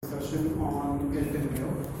discussion on Elton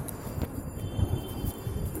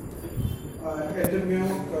Elton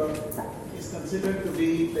is considered to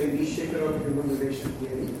be the initiator of human relation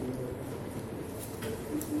theory.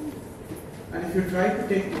 And if you try to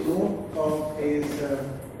take note of his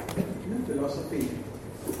philosophy,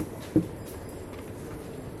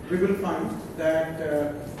 we will find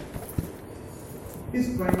that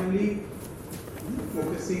he's primarily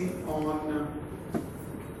focusing on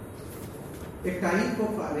a type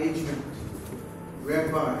of arrangement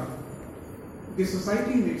whereby the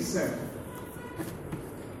society in itself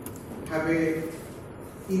have a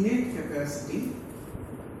innate capacity,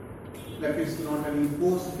 that is not an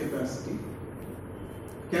imposed capacity,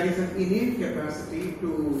 carries an innate capacity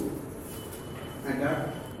to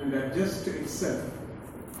adapt and adjust itself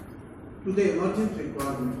to the emergent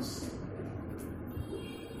requirements.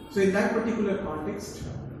 So in that particular context,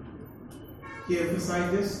 he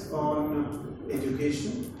emphasizes on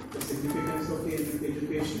education, the significance of the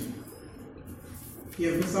education. He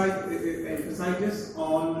emphasizes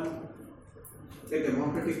on a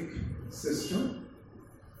democratic system,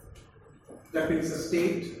 that means a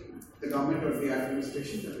state, the government or the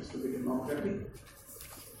administration that is to be democratic.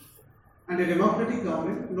 And a democratic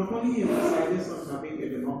government, not only emphasizes on having a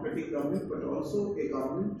democratic government, but also a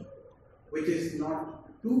government which is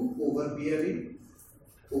not too overbearing,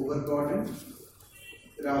 overburdened,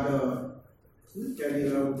 rather carry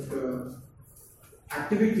out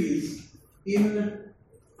activities in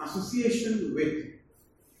association with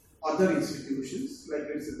other institutions, like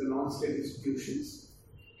let's say the non-state institutions.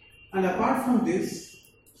 And apart from this,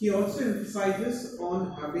 he also emphasizes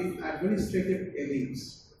on having administrative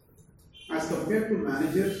elites as compared to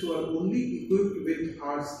managers who are only equipped with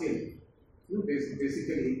hard skill.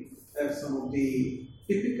 Basically, some of the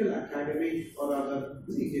typical academic or other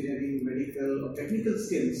engineering, medical or technical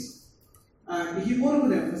skills. He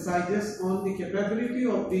moreover emphasizes on the capability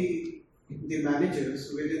of the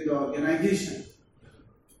managers within the organization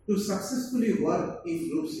to successfully work in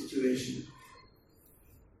group situation.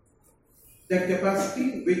 That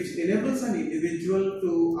capacity which enables an individual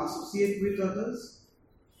to associate with others,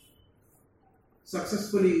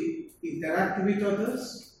 successfully interact with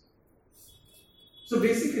others. So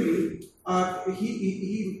basically,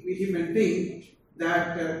 he maintained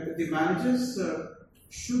that the managers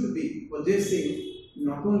should be possessing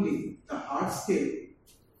not only the hard skill,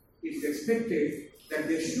 it is expected that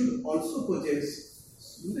they should also possess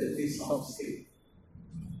the soft skill.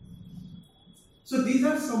 So these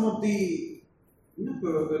are some of the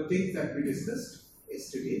things that we discussed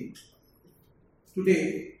yesterday.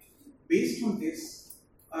 Today, based on this,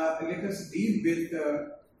 let us deal with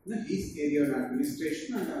his theory on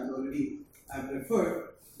administration, and as already I have referred,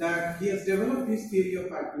 that he has developed his theory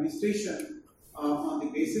of administration on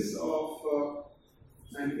the basis of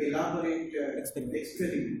an elaborate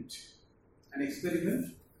experiment. An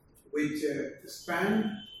experiment which spanned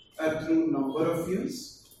through number of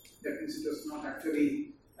years. That means it was not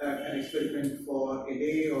actually an experiment for a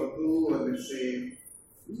day or two, or let's say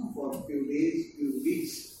for a few days, few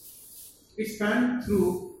weeks. It spanned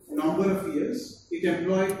through a number of years. It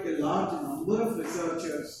employed a large number of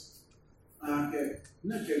researchers, and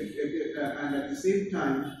at the same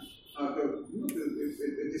time,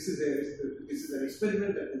 this is an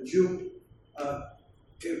experiment that consumed a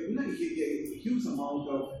huge amount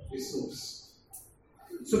of resource.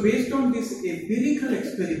 So based on this empirical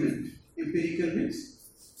experiment, empirical means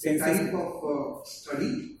a type of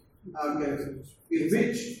study in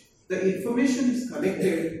which the information is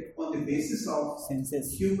collected on the basis of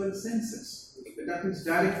human senses. That means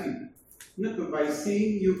directly. By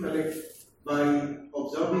seeing you collect, by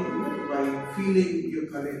observing, by feeling you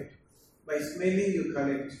collect, by smelling you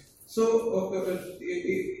collect. So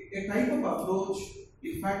a type of approach,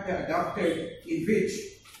 in fact, adopted in which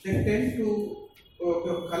they tend to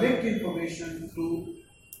collect information through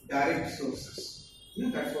direct sources.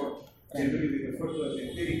 That's what generally we refer to as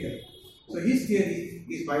empirical. So his theory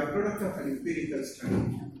is byproduct of an empirical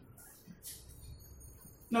study.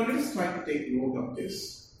 Now let us try to take note of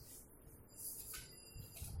this.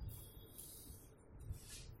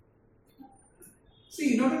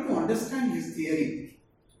 See, in order to understand his theory,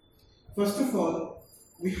 first of all,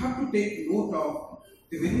 we have to take note of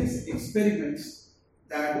the various experiments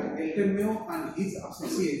that Elton and his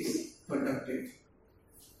associates conducted.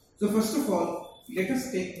 So first of all, let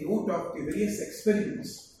us take note of the various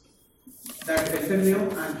experiments that Elton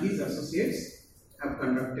and his associates have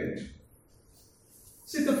conducted.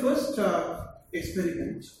 See, the first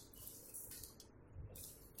experiment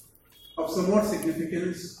of somewhat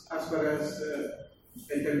significance as far as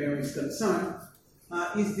Elton is concerned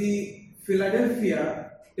is the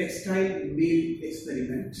Philadelphia textile mill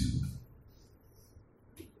experiment.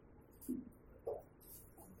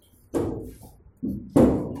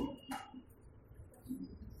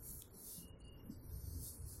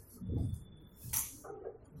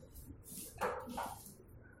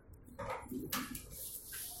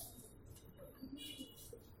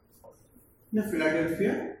 The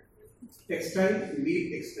Philadelphia textile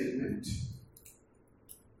mill experiment.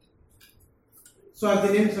 So, as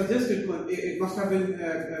the name suggests, it must have been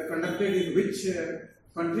conducted in which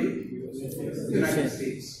country? United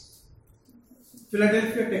States.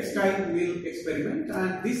 Philadelphia textile mill experiment,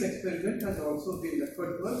 and this experiment has also been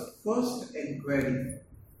referred to as first inquiry.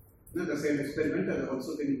 Now, the same experiment has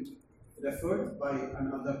also been referred by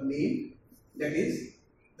another name, that is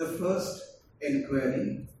the first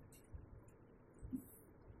inquiry.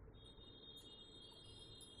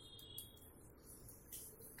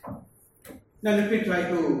 Now let me try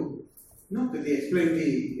to explain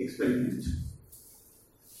the experiment.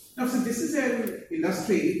 Now, so this is an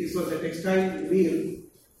industry, this was a textile mill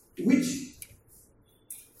which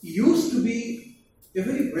used to be a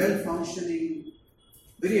very well functioning,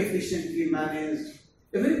 very efficiently managed,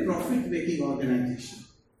 a very profit making organization.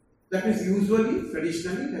 That is usually,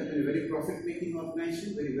 traditionally, it has been a very profit making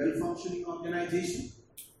organization, very well functioning organization.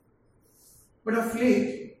 But of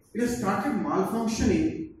late, it has started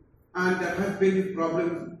malfunctioning. And there have been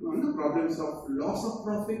problems of loss of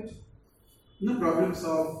profit, problems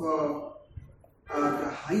of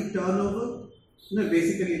high turnover,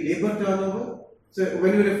 basically labor turnover. So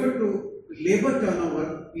when you refer to labor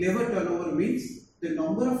turnover means the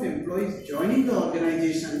number of employees joining the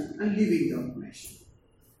organization and leaving the organization.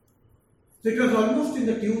 So it was almost in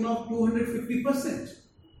the tune of 250%.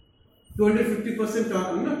 250%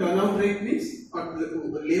 turnover rate means, or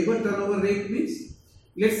the labor turnover rate means,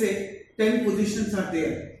 let's say 10 positions are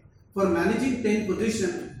there. For managing 10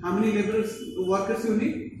 positions, how many workers you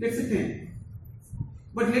need? Let's say 10.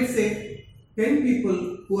 But let's say 10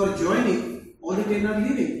 people who are joining, all the 10 are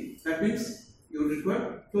leaving. That means you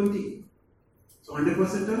require 20. So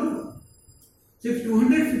 100% turnover. So if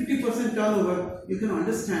 250% turnover, you can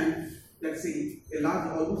understand, let's say a large,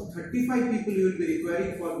 almost 35 people you will be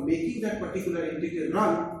requiring for making that particular entity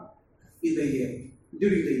run in the year,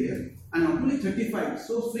 during the year. And not only 35,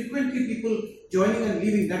 so frequently people joining and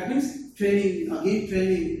leaving, that means training, again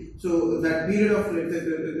training. So that period of,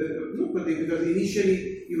 because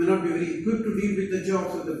initially you may not be very equipped to deal with the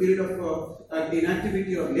job, so the period of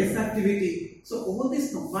inactivity or less activity. So all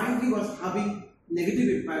this combinedly was having negative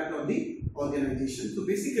impact on the organization. So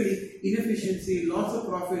basically inefficiency, loss of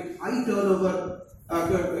profit, high turnover,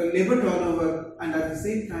 labor turnover, and at the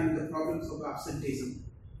same time the problems of absenteeism.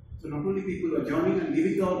 So not only people were joining and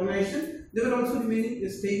leaving the organization, they were also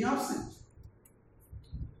staying absent.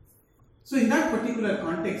 So in that particular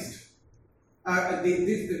context,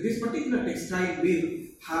 this particular textile mill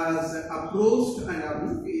has approached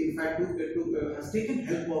and in fact has taken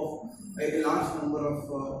help of a large number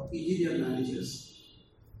of engineer managers.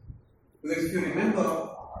 Because if you remember,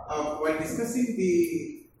 while discussing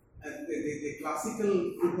the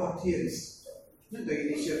classical group of theorists, the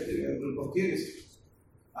initial group of theorists,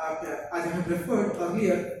 as I have referred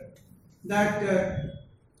earlier, that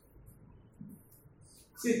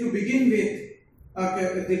to begin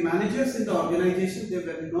with, the managers in the organization, they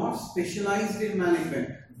were not specialized in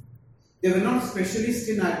management. They were not specialists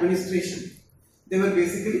in administration. They were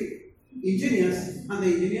basically engineers, and the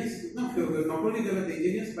engineers, not only they were the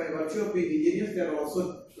engineers, by virtue of being engineers, they are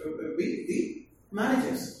also the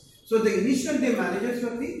managers. So the initial day managers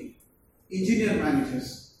were the engineer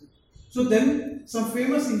managers. So then some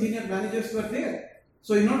famous engineer managers were there.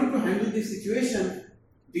 So in order to handle this situation,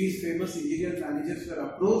 these famous engineer managers were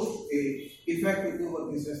approached. They in fact took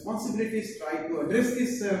over these responsibilities, tried to address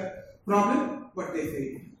this problem, but they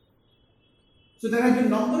failed. So there have been a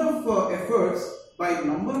number of efforts by a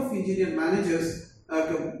number of engineer managers,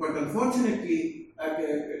 but unfortunately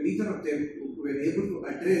neither of them were able to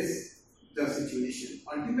address the situation.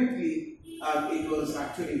 Ultimately, it was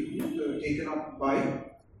actually taken up by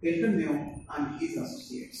Elton Mayo and his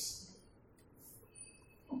associates.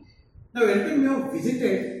 Now, Elton Mayo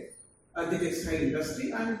visited the textile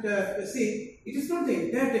industry, and see, it is not the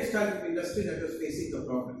entire textile industry that was facing the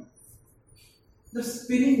problem. The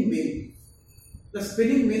spinning mill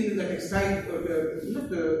in the textile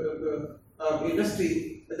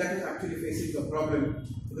industry, that is actually facing the problem.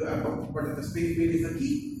 But the spinning mill is the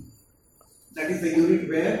key. That is the unit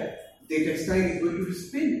where the textile is going to be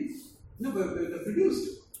spin,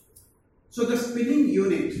 produced. So the spinning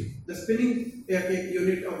unit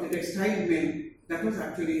of the textile mill, that was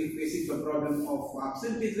actually facing the problem of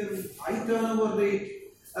absenteeism, high turnover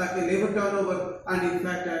rate, labor turnover, and in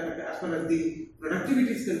fact, as far as the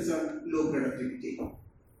productivity is concerned, low productivity.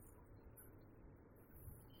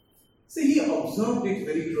 So he observed it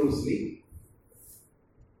very closely.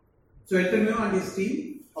 So Elton Mayo and his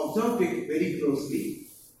team observed it very closely.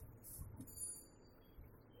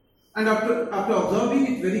 And after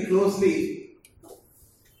observing it very closely,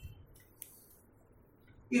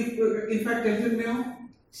 in fact, Elton Mayo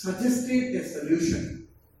suggested a solution,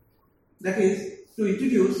 that is to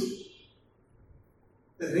introduce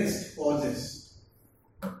the rest pauses.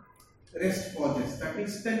 Rest pauses. That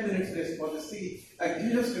means 10 minutes rest pauses. See,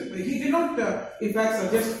 he did not, in fact,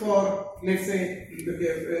 suggest for, let's say,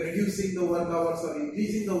 reducing the work hours or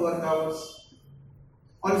increasing the work hours,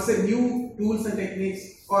 or say new tools and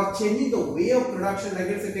techniques, or changing the way of production. Like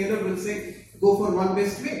let's say Taylor will say, go for one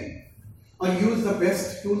best way, or use the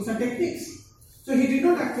best tools and techniques. So he did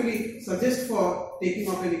not actually suggest for taking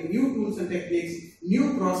up any new tools and techniques,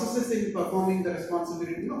 new processes in performing the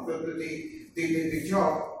responsibility of the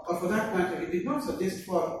job, or for that matter, he did not suggest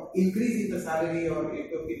for increasing the salary or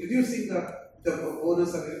introducing the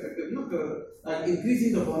bonus or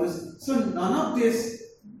increasing the bonus. So none of this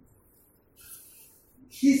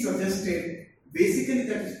he suggested. Basically,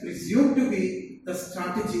 that is presumed to be the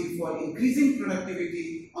strategy for increasing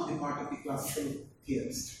productivity on the part of the classical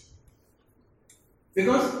theorist.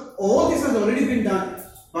 Because all this has already been done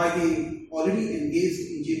by the already engaged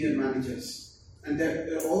engineer managers, and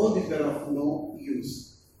that all these were of no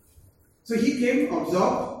use. So he came,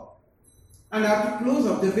 observed, and after close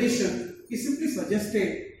observation, he simply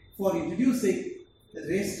suggested for introducing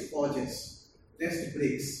rest pauses, rest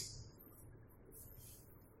breaks.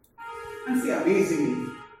 And see,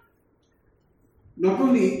 amazingly, not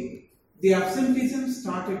only the absenteeism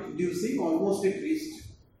started reducing, almost it reached,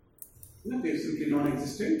 basically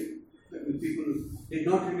non-existent. People did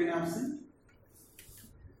not remain absent.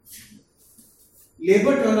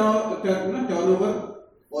 Labor turnover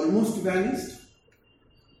almost vanished.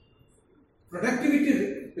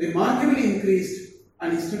 Productivity remarkably increased,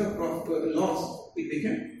 and instead of loss, it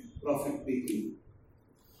became profit making.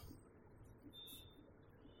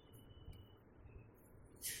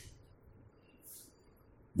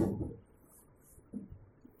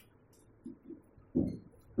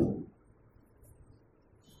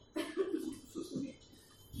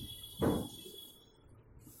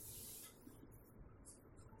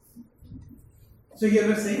 So here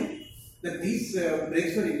we are saying that these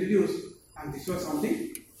breaks were introduced, and this was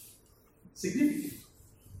something significant.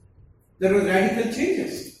 There were radical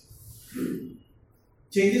changes.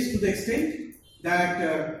 Changes to the extent that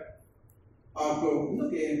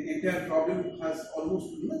the entire problem has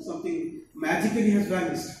almost something magically has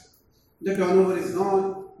vanished. The turnover is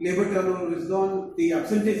gone, labor turnover is gone, the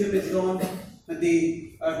absenteeism is gone, and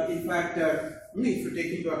in fact, if you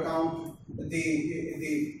take into account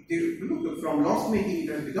from loss making, it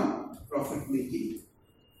has become profit making.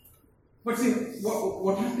 But see,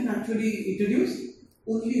 what has been actually introduced?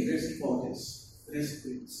 Only rest pauses, rest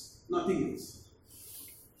breaks, nothing else.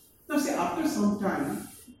 Now, see, after some time,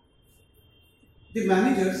 the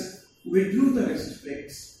managers withdrew the rest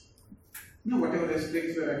breaks. Whatever rest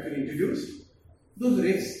breaks were actually introduced, those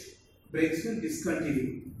rest breaks were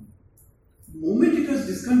discontinued. The moment it was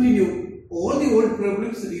discontinued, all the old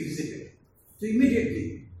problems revisited. So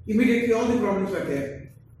immediately all the problems were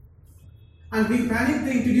there. And being panicked,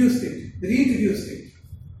 they reintroduced it.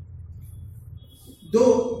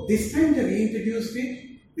 Though this time they reintroduced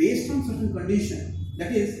it based on certain condition.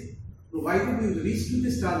 That is, provided you reach to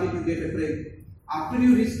this target, you get a break. After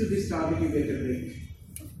you reach to this target, you get a break.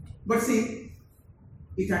 But see,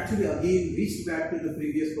 it actually again reached back to the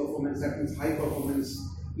previous performance, that means high performance,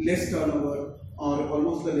 less turnover, or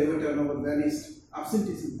almost the labor turnover vanished,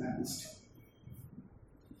 absenteeism vanished.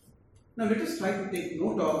 Now let us try to take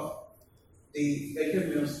note of the Elton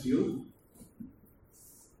Mayo's view.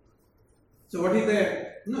 So what is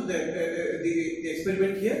the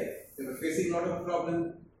experiment here? They were facing a lot of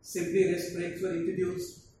problems. Simply rest breaks were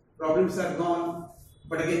introduced. Problems are gone.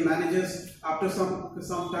 But again, managers after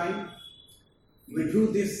some time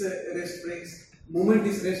withdrew these rest breaks. Moment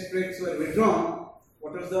these rest breaks were withdrawn,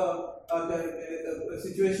 what was the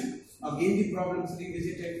situation? Again the problems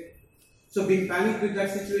revisited. So being panicked with that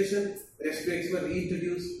situation, rest breaks were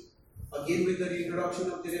reintroduced. Again with the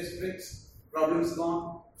reintroduction of the rest breaks, problems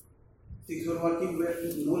gone. Things were working well,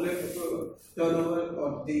 no left turnover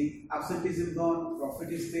or the absenteeism gone,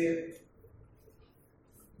 profit is there.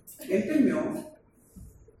 Elton Mayo,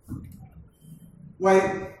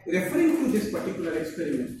 while referring to this particular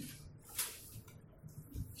experiment,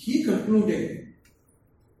 he concluded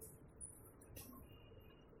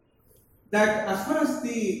that as far as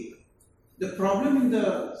the problem in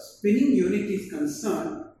the spinning unit is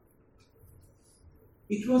concerned,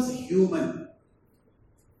 it was human.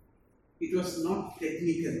 It was not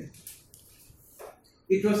technical.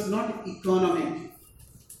 It was not economic.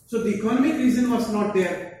 So the economic reason was not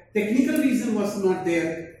there. Technical reason was not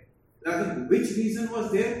there. Rather, which reason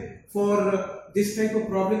was there for this type of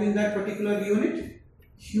problem in that particular unit?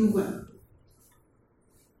 Human.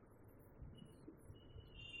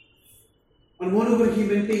 And moreover, he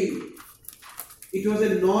maintained it was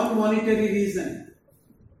a non-monetary reason.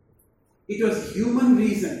 It was human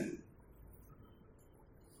reason.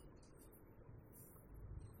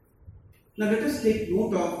 Now let us take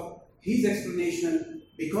note of his explanation,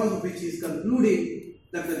 because of which he is concluding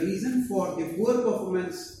that the reason for the poor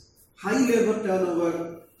performance, high labor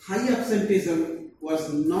turnover, high absenteeism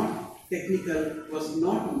was not technical, was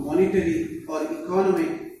not monetary or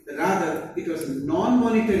economic, rather it was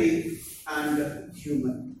non-monetary and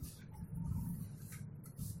human.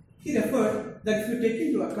 He referred that if you take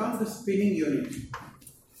into account the spinning unit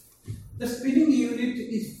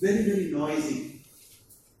is very, very noisy.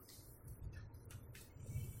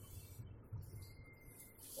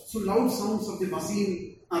 So loud sounds of the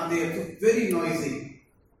machine are there, so very noisy.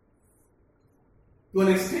 To an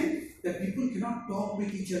extent that people cannot talk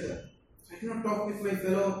with each other. I cannot talk with my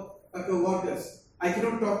fellow workers. I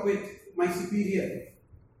cannot talk with my superior.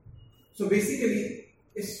 So basically,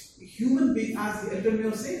 a human being, as Elton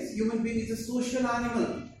Muir says, human being is a social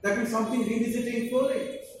animal. That means something revisiting for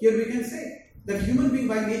it. Here we can say that human being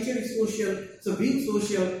by nature is social. So being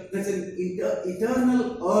social, that's an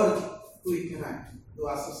eternal urge to interact, to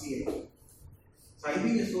associate. So I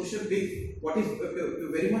being a social being, what is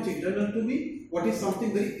very much internal to me, what is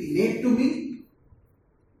something very innate to me,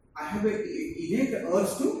 I have an innate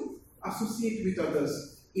urge to associate with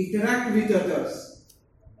others, interact with others.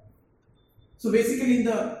 So basically in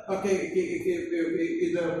the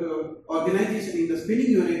organization, in the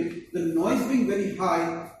spinning unit, the noise being very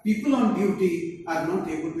high, people on duty are not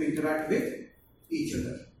able to interact with each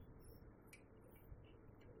other.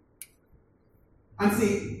 And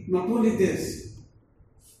see, not only this,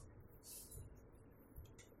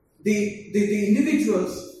 the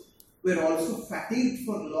individuals were also fatigued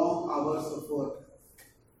for long hours of work.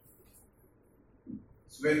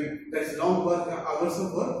 So when there is long hours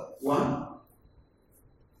of work, one,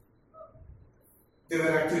 they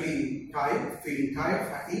were actually tired, feeling tired,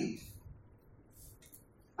 fatigued.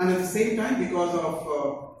 And at the same time, because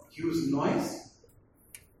of huge noise,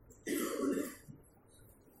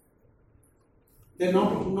 they're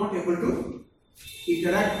not able to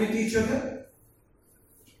interact with each other.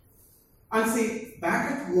 And say,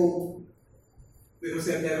 back at home, because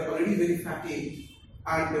they're already very fatigued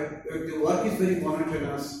and the work is very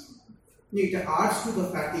monotonous, it adds to the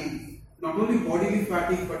fatigue, not only bodily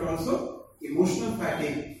fatigue but also emotional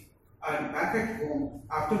fatigue. And back at home,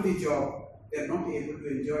 after the job, they are not able to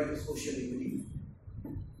enjoy the social evening.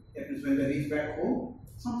 That means when they reach back home,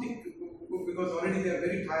 something, because already they are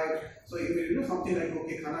very tired, so something like,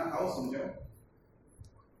 okay, khana khao, samjhao.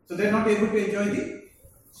 So they are not able to enjoy the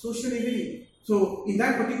social evening. So in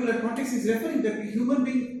that particular context, is referring that the human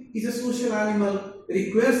being is a social animal,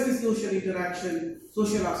 requires the social interaction,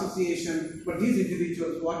 social association, but these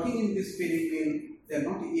individuals working in this spinning wheel, they are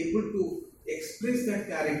not able to express that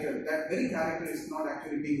character. That very character is not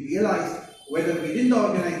actually being realized, whether within the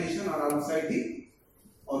organization or outside the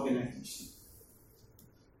organization.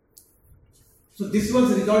 So this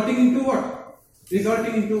was resulting into what?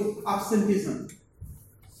 Resulting into absenteeism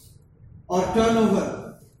or turnover.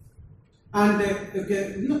 And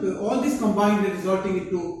all this combined resulting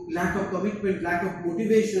into lack of commitment, lack of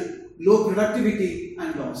motivation, low productivity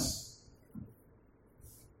and loss.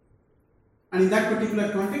 And in that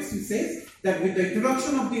particular context, it says that with the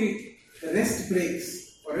introduction of the rest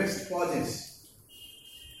breaks or rest pauses,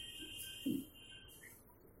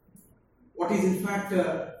 what is in fact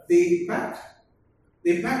the impact?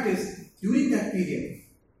 The impact is during that period,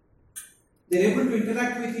 they are able to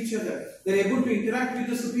interact with each other, they are able to interact with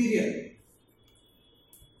the superior.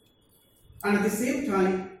 And at the same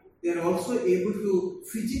time, they are also able to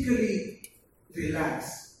physically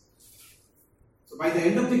relax. So by the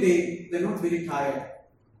end of the day, they are not very tired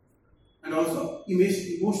and also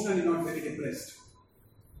emotionally not very depressed.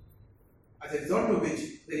 As a result of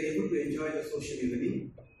which, they are able to enjoy the social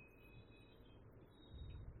evening.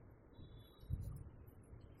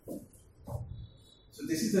 So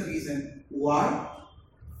this is the reason why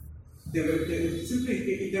they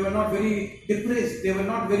were not very depressed. They were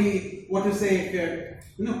not very,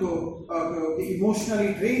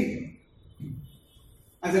 emotionally drained.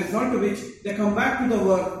 As a result of which, they come back to the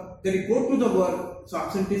work they report to the work, so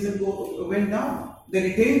absenteeism went down. They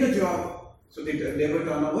retained the job, so the labor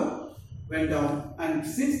turnover went down. And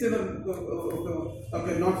since they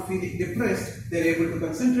were not feeling depressed, they were able to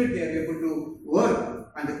concentrate, they were able to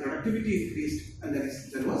work, and the productivity increased, and there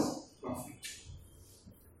was profit.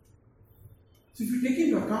 So if you take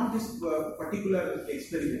into account this particular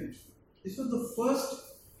experiment, this was the first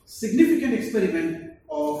significant experiment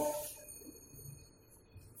of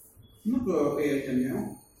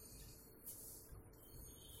ALTN,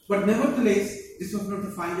 but nevertheless, this was not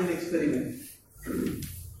the final experiment.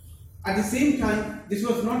 At the same time, this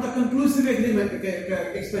was not the conclusive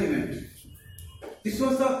experiment. This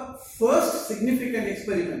was the first significant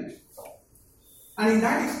experiment. And in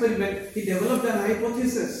that experiment, he developed an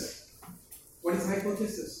hypothesis. What is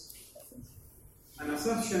hypothesis? An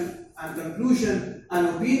assumption, an conclusion, an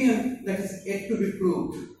opinion that is yet to be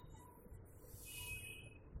proved.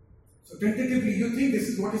 So tentatively, you think this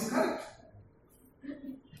is what is correct.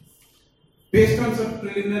 Based on some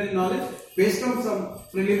preliminary knowledge, based on some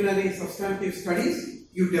preliminary substantive studies,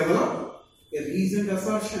 you develop a reasoned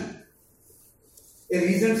assertion, a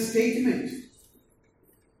reasoned statement,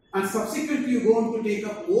 and subsequently you go on to take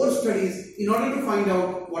up more studies in order to find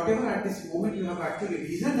out whatever at this moment you have actually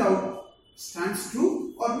reasoned out stands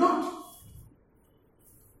true or not.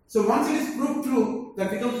 So once it is proved true,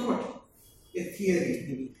 that becomes what? A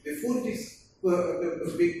theory. Before it is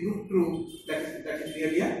proved true, that is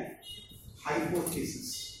really a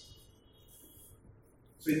hypothesis.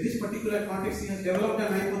 So in this particular context, he has developed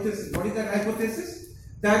an hypothesis. What is that hypothesis?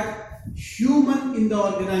 That human in the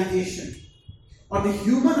organization, or the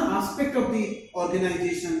human aspect of the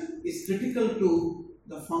organization, is critical to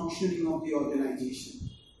the functioning of the organization.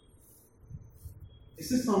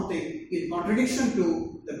 This is something in contradiction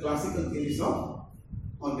to the classical theories of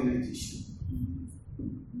organization.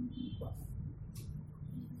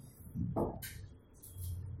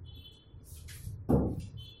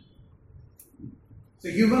 So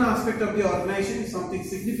human aspect of the organization is something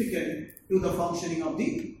significant to the functioning of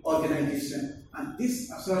the organization, and this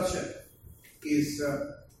assertion is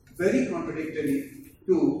very contradictory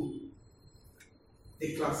to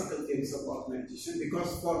the classical theories of organization,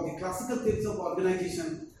 because for the classical theories of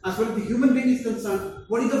organization, as far as the human being is concerned,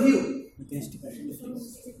 what is the view?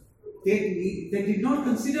 They did not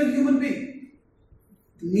consider human being.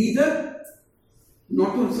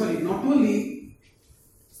 Not only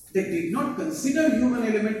they did not consider human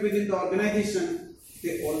element within the organization,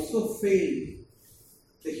 they also failed.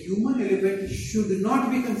 The human element should not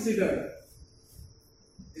be considered.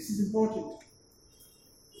 This is important.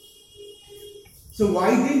 So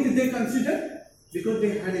why did they consider? Because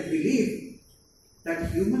they had a belief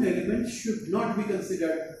that human element should not be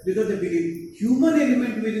considered, because they believe human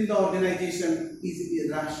element within the organization is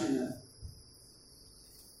irrational.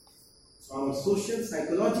 So our social,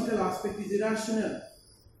 psychological aspect is irrational.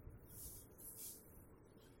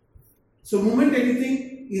 So moment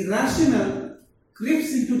anything irrational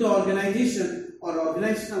creeps into the organization or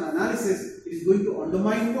organizational analysis, it is going to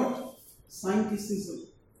undermine what? Scientificism.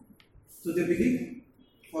 So they believe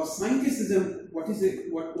for scientificism, what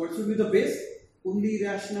should be the base? Only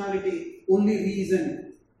rationality, only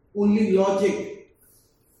reason, only logic.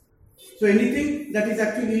 So anything that is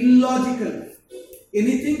actually illogical,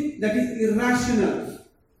 anything that is irrational,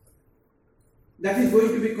 that is going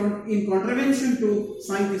to be in contravention to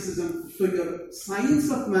scientificism. So your science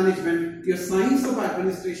of management, your science of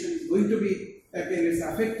administration is going to be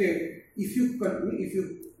affected if you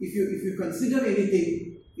consider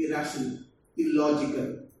anything irrational,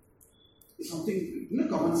 illogical. It's something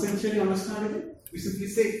common sensely understandable. We simply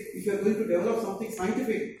say, if you are going to develop something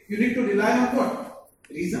scientific, you need to rely on what?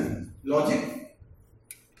 Reason, logic.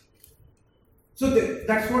 So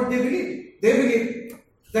that's what they believe. They believe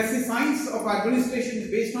that the science of administration is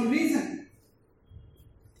based on reason,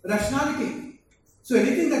 rationality. So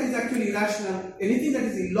anything that is actually irrational, anything that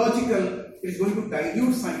is illogical, is going to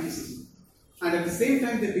dilute scientificism. And at the same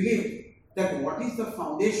time, they believe that what is the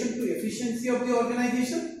foundation to efficiency of the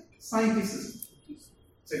organization? Scientificism.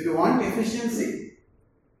 So if you want efficiency,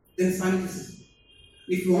 then scientificism.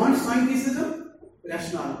 If you want scientificism,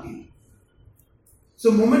 rationality.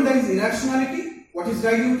 So moment there is irrationality, what is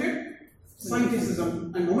diluted?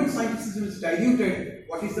 Scientificism. And moment scientificism is diluted,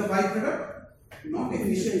 what is the byproduct? Not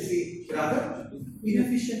efficiency, rather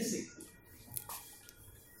inefficiency.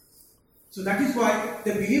 So that is why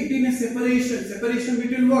they believed in a separation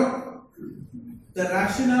between what? The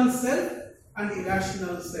rational self and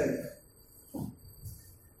irrational self.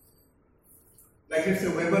 Like let's say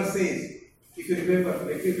Weber says, if you remember,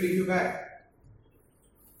 let me bring you back,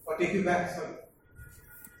 or take you back, sorry.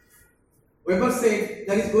 Weber said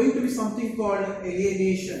there is going to be something called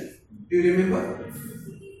alienation. Do you remember?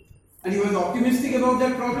 And he was optimistic about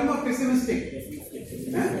that problem or pessimistic?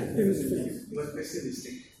 He was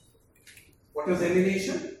pessimistic. What was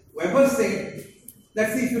alienation? Weber said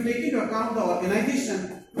that if you take into account the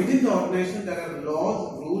organization, within the organization there are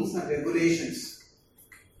laws, rules and regulations.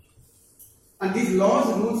 And these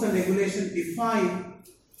laws, rules and regulations define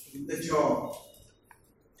the job.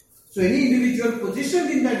 So any individual positioned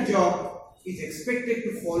in that job is expected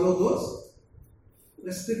to follow those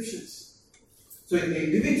prescriptions. So the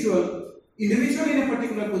individual in a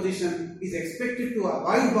particular position is expected to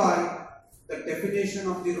abide by the definition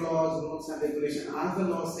of the laws, rules and regulations as the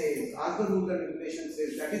law says, as the rule and regulation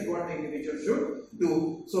says. That is what the individual should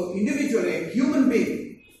do. So individual, a human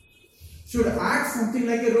being, should act something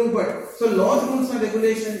like a robot. So laws, rules and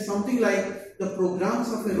regulations, something like the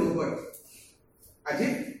programs of a robot.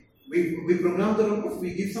 Ajit, we program the robot,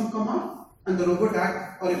 we give some command and the robot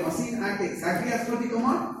act or a machine act exactly as per the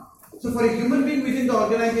command. So for a human being within the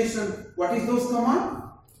organization, what is those commands?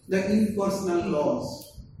 The impersonal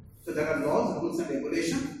laws. So there are laws, rules and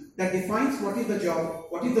regulations that defines what is the job,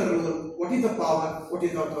 what is the role, what is the power, what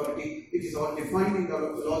is the authority. It is all defined in the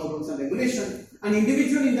laws, rules and regulations. An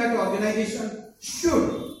individual in that organization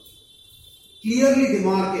should clearly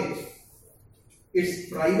demarcate its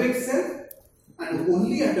private self and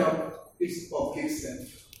only adopt its public self.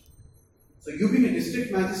 So you being a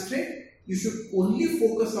district magistrate, you should only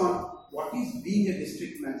focus on what is being a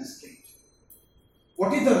district magistrate.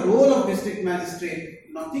 What is the role of district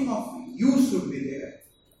magistrate? Nothing of you should be there.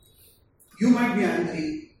 You might be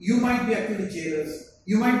angry, you might be actually jealous,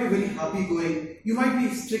 you might be very happy going, you might be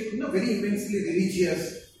strict, very immensely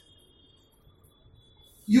religious.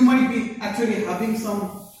 You might be actually having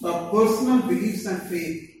some personal beliefs and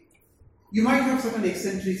faith. You might have certain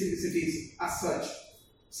eccentricities as such.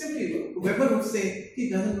 Simply, Weber would say,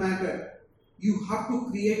 it doesn't matter. You have to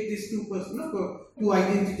create this two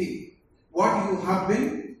identity. What you have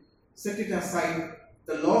been, set it aside.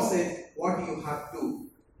 The law says what you have to.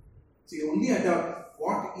 So you only adopt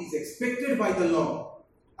what is expected by the law.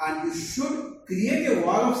 And you should create a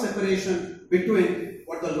wall of separation between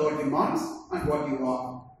what the law demands and what you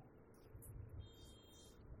are.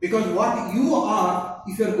 Because what you are,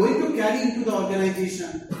 if you are going to carry into the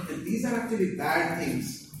organization, then these are actually bad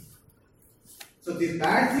things. So these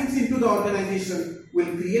bad things into the organization will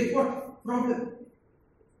create what? Problem.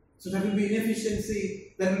 So there will be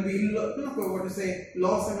inefficiency, there will be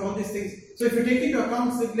loss and all these things. So if you take into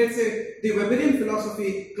account, let's say the Weberian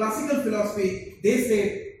philosophy, classical philosophy, they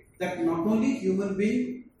say that not only human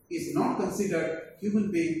being is not considered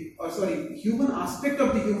human aspect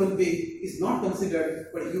of the human being is not considered,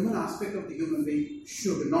 but human aspect of the human being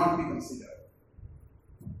should not be considered.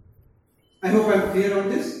 I hope I am clear on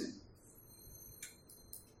this.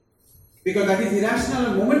 Because that is irrational,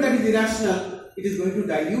 and the moment that is irrational, it is going to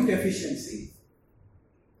dilute efficiency.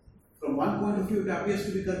 From one point of view, it appears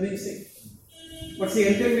to be convincing. But see,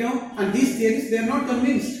 Elton and these theories, they are not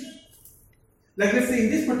convinced. Like let's say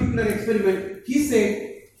in this particular experiment, he said,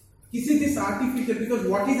 this artificial, because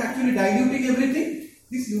what is actually diluting everything?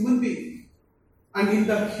 This human being. And in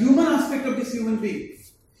the human aspect of this human being,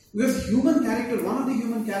 because human character, one of the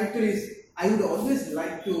human character is, I would always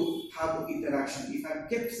like to have interaction. If I am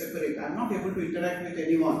kept separate, I am not able to interact with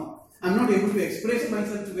anyone. I am not able to express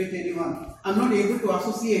myself with anyone. I am not able to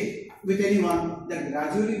associate with anyone. That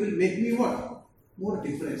gradually will make me what? More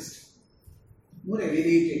depressed, more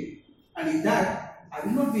alienated. And in that, I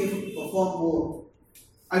will not be able to perform more.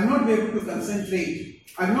 I will not be able to concentrate.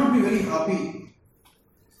 I will not be very happy.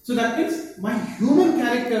 So that means my human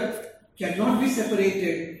character cannot be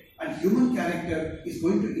separated. And human character is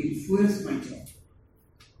going to influence my job.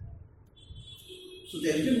 So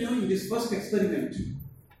the engineer in this first experiment,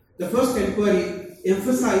 the first inquiry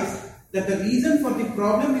emphasized that the reason for the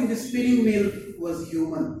problem in the spinning mill was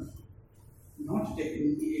human, not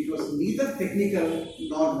technical. It was neither technical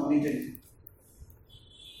nor monetary.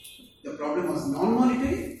 The problem was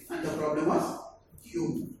non-monetary and the problem was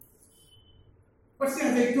human. But see,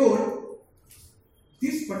 as I told,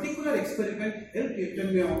 this particular experiment helped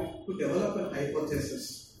Elton to develop a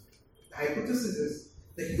hypothesis. The hypothesis is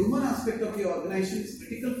the human aspect of the organization is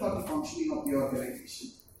critical for the functioning of the organization.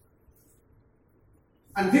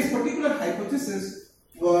 And this particular hypothesis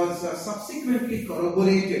was subsequently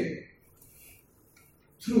corroborated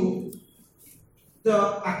through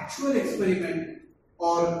the actual experiment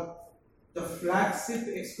or the flagship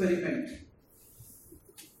experiment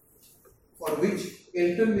for which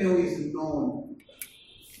Elton Mayo is known.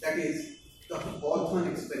 That is the Hawthorne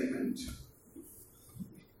experiment.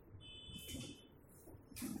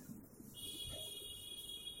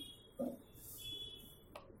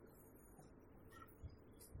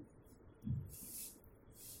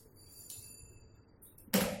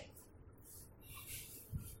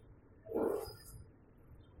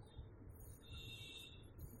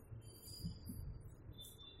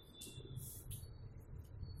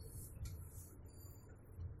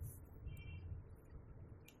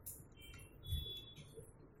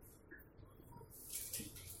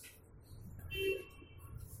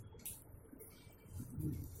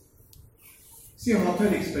 See,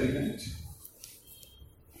 Hawthorne experiment.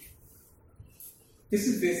 This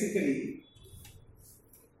is basically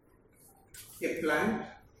a plant,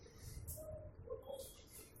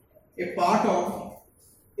 a part of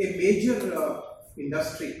a major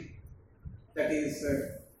industry, that is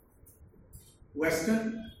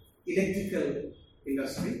Western electrical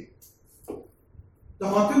industry. The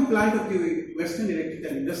Hawthorne plant of the Western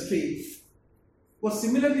electrical industry was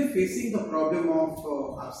similarly facing the problem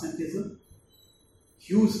of absenteeism,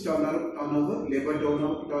 huge turnover, labor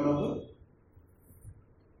turnover,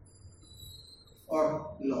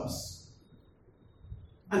 or loss.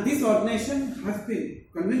 And this organization has been,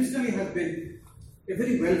 conventionally has been, a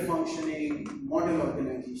very well-functioning model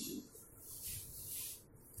organization.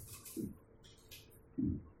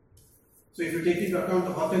 So if you take into account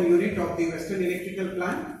the Hawthorne unit of the Western electrical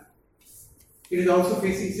plant, it is also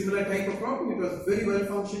facing similar type of problem. It was very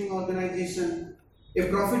well-functioning organization, a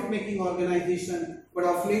profit-making organization, but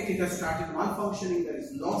of late it has started malfunctioning. There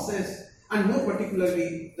is losses, and more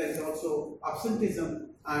particularly there is also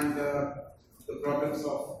absenteeism and the problems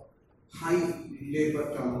of high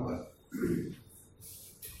labor turnover.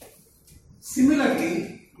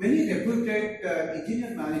 Similarly, many reputed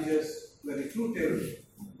engineer managers were recruited,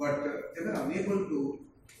 but they were unable to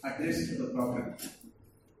address the problem.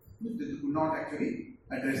 They could not actually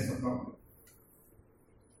address the problem.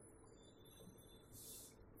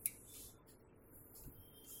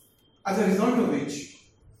 As a result of which,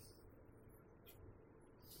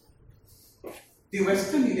 the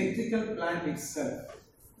Western electrical plant itself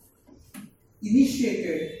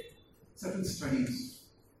initiated certain studies.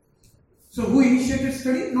 So who initiated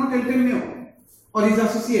study? Not Elton Mayo or his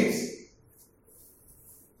associates.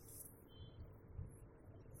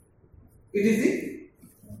 It is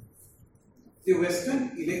the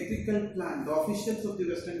Western electrical plant, the officials of the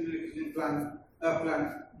Western electrical plant,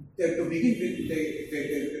 to begin with,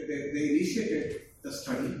 they initiated the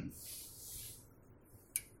study.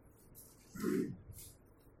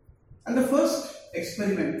 And the first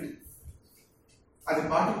experiment, as a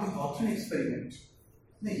part of the Hawthorne experiment,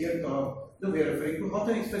 here we are referring to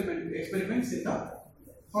Hawthorne experiments in the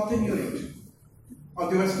Hawthorne unit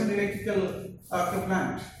of the Western electrical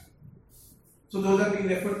plant. So those are being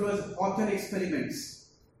referred to as Hawthorne experiments.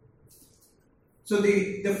 So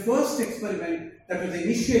the first experiment that was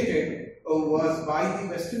initiated was by the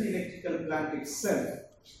Western electrical plant itself,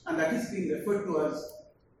 and that is being referred to as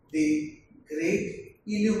the Great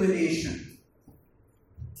Illumination.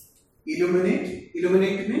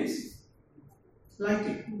 Illuminate means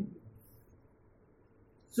lighting.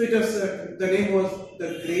 So it was the name was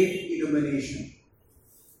the Great Illumination.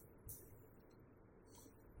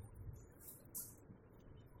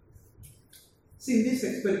 See, in this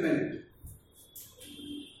experiment,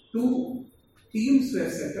 two teams were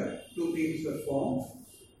set up, two teams were formed.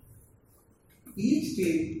 Each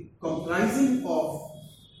team comprising of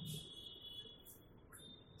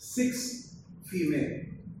 6 female.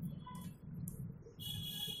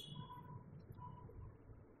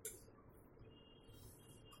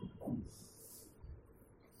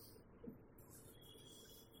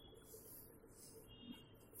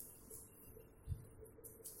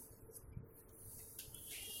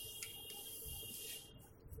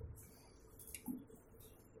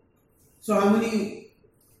 So how many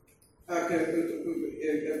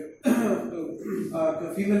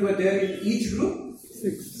female were there in each group?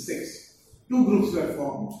 6. 2 groups were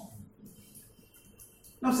formed.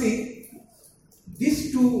 Now see,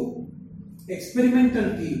 these 2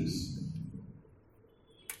 experimental teams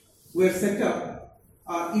were set up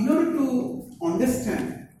in order to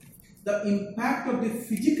understand the impact of the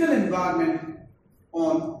physical environment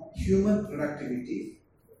on human productivity.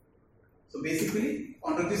 So basically,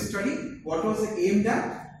 under this study, what was aimed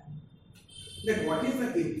at? That what is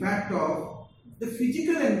the impact of the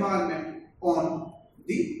physical environment on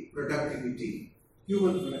the productivity,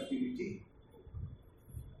 human productivity.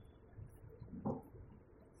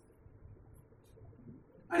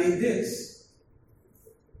 And in this,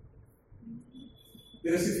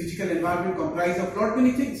 there is a physical environment comprised of lot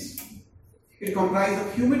many things. It comprises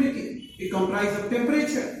of humidity, it comprises of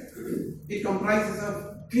temperature, it comprises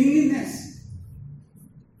of cleanliness,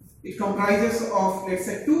 it comprises of, let's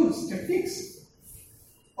say, tools, techniques,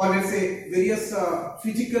 or let's say various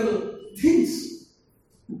physical things.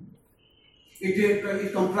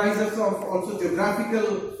 It comprises of also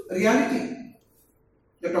geographical reality,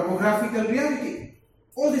 the topographical reality,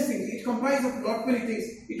 all these things. It comprises of lot many things.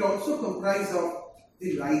 It also comprises of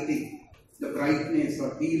the lighting, the brightness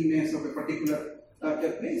or dimness of a particular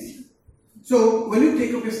place. So when you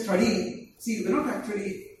take up a study, see, we're not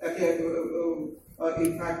actually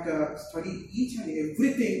in fact, study each and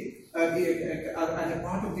everything as a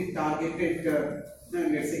part of the targeted,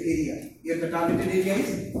 let's say, area. Here, the targeted area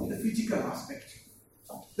is the physical aspect,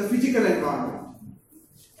 the physical environment.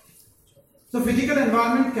 So, physical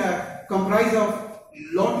environment comprise of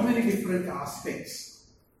lot many different aspects.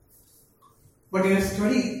 But in a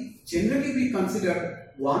study, generally we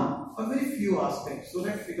consider one or very few aspects so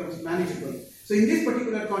that it becomes manageable. So, in this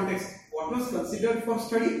particular context, what was considered for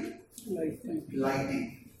study?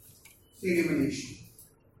 Lighting, illumination.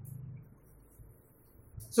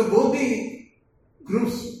 So both the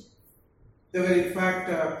groups, they were in fact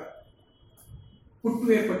put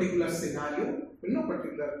to a particular scenario,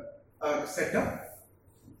 particular setup.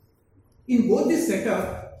 In both the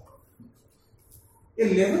setup,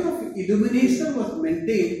 a level of illumination was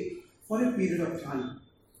maintained for a period of time.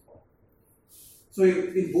 So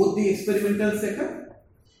in both the experimental setup,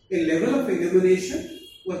 a level of illumination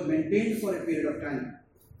was maintained for a period of time,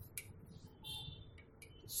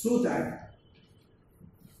 so that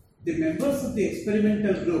the members of the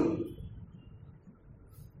experimental group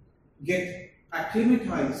get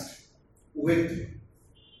acclimatized with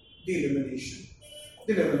the illumination,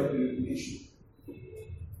 the level of illumination.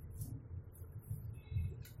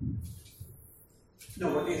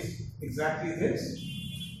 Now, what is exactly this?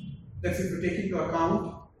 Let's say, if you take into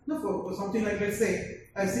account, for something like, let's say,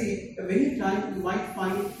 I see many times you might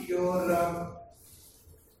find your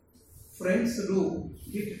friend's room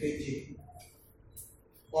lit hazy,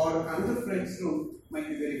 or another friend's room might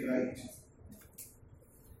be very bright.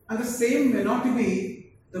 And the same may not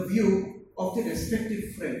be the view of the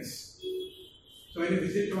respective friends. So when you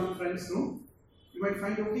visit one friend's room, you might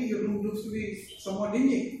find, okay, your room looks to be somewhat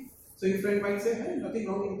dingy. So your friend might say, hey, nothing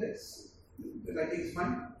wrong with this. The lighting is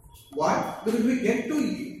fine. Why? Because we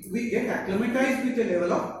get acclimatized with a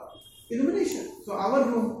level of illumination. So our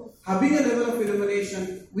room having a level of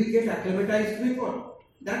illumination, we get acclimatized with what?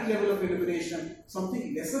 That level of illumination.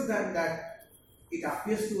 Something lesser than that, it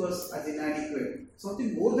appears to us as inadequate.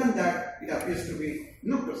 Something more than that, it appears to be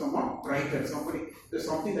somewhat brighter. There's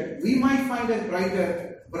something that we might find as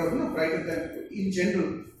brighter, but brighter than in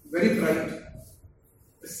general, very bright.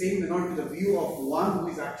 The same may not be the view of one who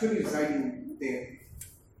is actually residing there.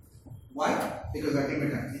 Why? Because of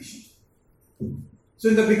acclimatization. So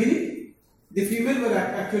in the beginning, the female were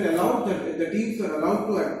actually allowed, the teams were allowed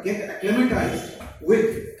to get acclimatized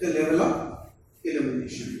with the level of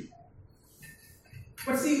illumination.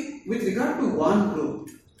 But see, with regard to one group,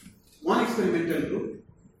 one experimental group,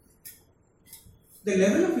 the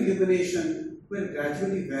level of illumination were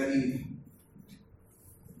gradually varying.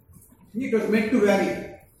 It was meant to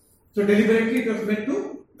vary. So deliberately it was meant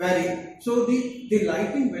to vary. So the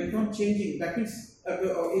lighting went on changing, that means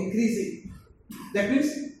increasing. That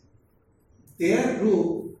means their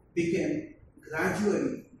room became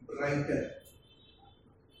gradually brighter.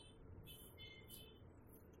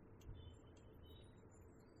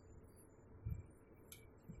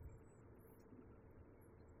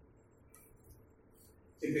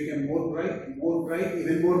 It became more bright,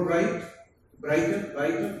 even more bright,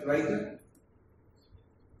 brighter.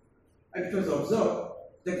 And it was observed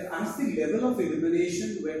that as the level of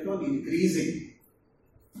illumination went on increasing,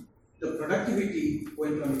 the productivity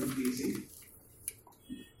went on increasing.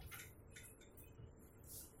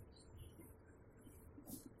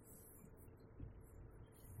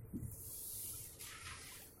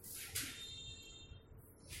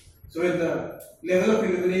 So when the level of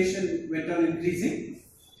illumination went on increasing,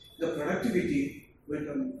 the productivity went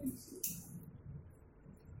on increasing.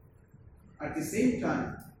 At the same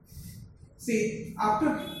time, see, after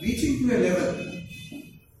reaching to a level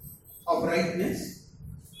of brightness,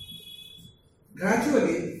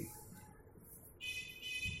 gradually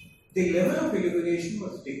the level of illumination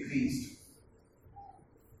was decreased.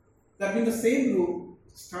 That means the same room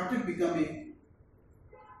started becoming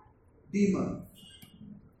dimmer.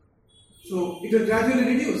 So it was gradually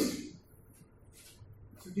reduced.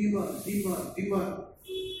 So dimmer.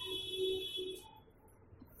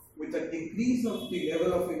 With the decrease of the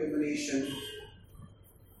level of illumination,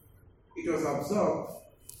 it was observed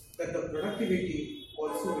that the productivity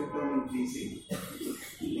also went on increasing.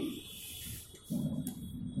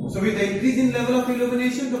 So with the increase in level of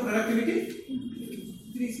illumination, the productivity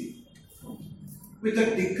increasing. With the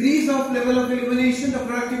decrease of level of illumination, the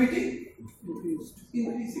productivity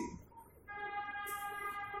increasing.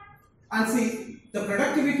 And see, the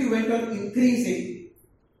productivity went on increasing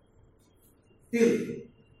till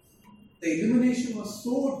the illumination was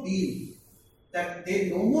so dim that they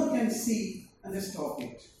no more can see and they stop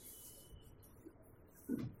it.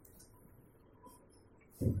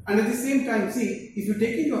 And at the same time, see, if you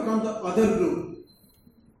take into account the other group,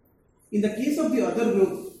 In the case of the other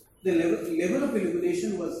group, the level of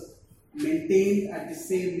illumination was maintained at the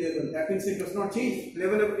same level. That means it was not changed.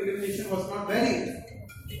 Level of illumination was not varied.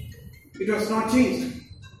 It was not changed.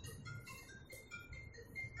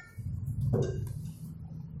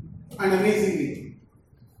 And amazingly,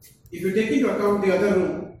 if you take into account the other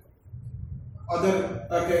room, other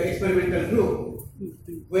experimental group,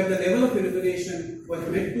 where the level of illumination was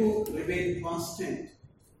meant to remain constant,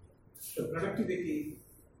 the productivity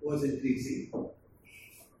was increasing.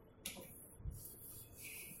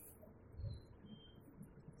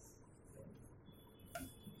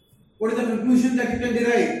 What is the conclusion that you can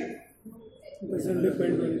derive? It doesn't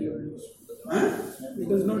depend on illumination. Huh? It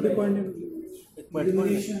does not depend on illumination.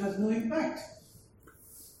 Illumination has no impact.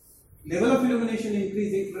 Level of illumination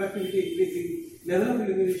increasing, productivity increasing. Level of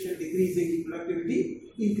illumination decreasing, productivity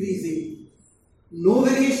increasing. No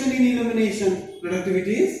variation in illumination,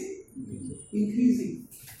 productivity is increasing.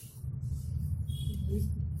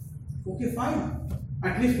 Okay, fine.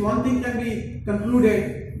 At least one thing can be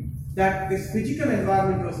concluded, that this physical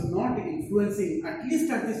environment was not influencing, at least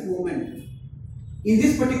at this moment, in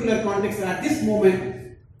this particular context, at this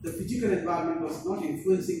moment, the physical environment was not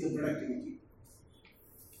influencing the productivity.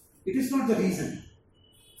 It is not the reason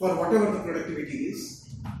for whatever the productivity is.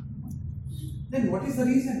 Then what is the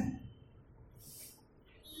reason?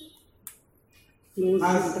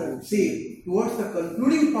 See, towards the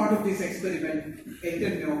concluding part of this experiment,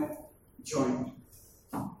 Elton joined.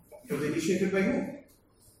 It was initiated by who?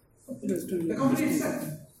 The company itself.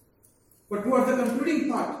 But towards the concluding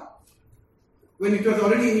part, when it was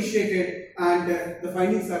already initiated and the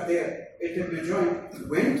findings are there, Elton joined,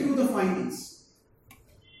 went through the findings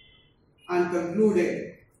and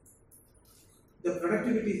concluded the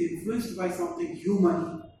productivity is influenced by something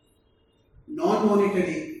human,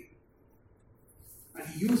 non-monetary, and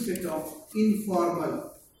he used the term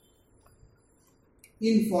informal.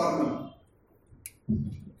 Informal.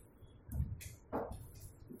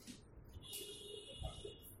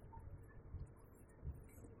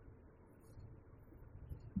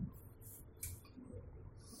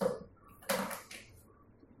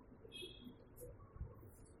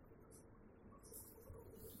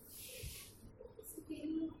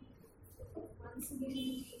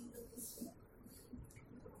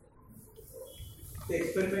 The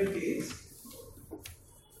experiment is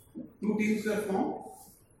 2 teams were formed,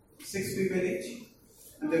 6 people each,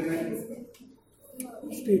 and they went.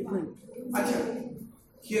 Statement. Acha,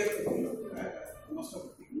 here, most of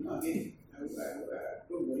again,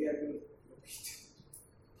 don't worry, I will repeat.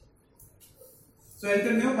 So,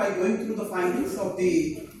 Elton, by going through the findings of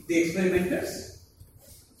the experimenters,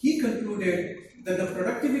 he concluded that the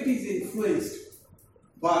productivity is influenced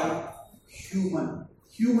by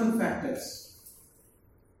human factors,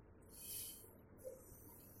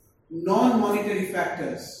 non-monetary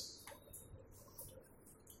factors,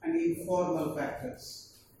 and informal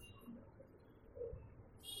factors.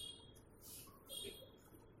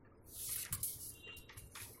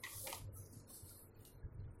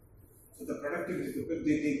 So the productivity,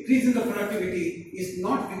 the increase in the productivity is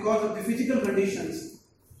not because of the physical conditions,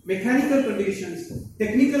 mechanical conditions,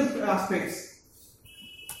 technical aspects.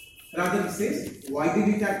 Rather, it says, why did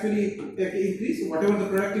it actually increase? Whatever the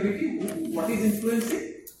productivity, what is influencing?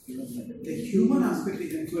 The human aspect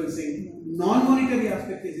is influencing, non-monetary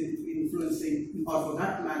aspect is influencing, or for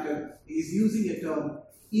that matter, is using a term,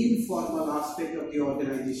 informal aspect of the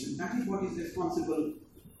organization. That is what is responsible,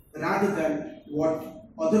 rather than what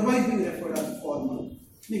otherwise being referred as formal.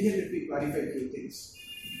 Now here let me clarify a few things.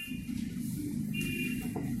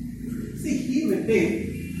 See, he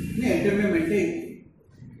maintained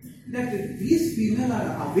that these females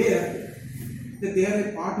are aware that they are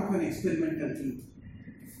a part of an experimental team.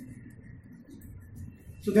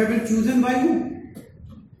 So they have been chosen by whom?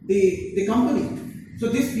 The company. So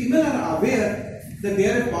these females are aware that they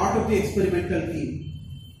are a part of the experimental team.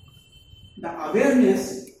 The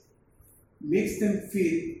awareness makes them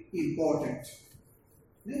feel important.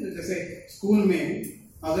 जैसे school में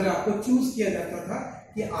अगर आपको choose किया जाता था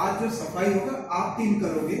कि आज जो सफाई होगा आप 3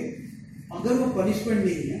 करोगे, अगर वो पनिशमेंट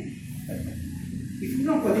नहीं है, इफ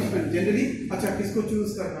नॉट पनिशमेंट, जनरली अच्छा किसको चूज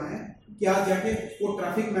करना है कि आज जाके वो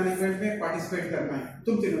ट्रैफिक मैनेजमेंट में पार्टिसिपेट करना है,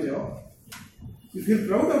 तुम तीनों जाओ, यू फील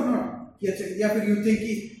प्राउड और नॉट कि अच्छा, या फिर यू थिंक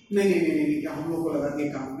कि नहीं क्या हम लोग को लगा दिए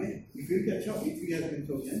काम में, यू फील कि अच्छा if you have been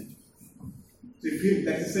chosen, so you feel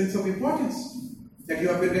that is a sense of importance, that you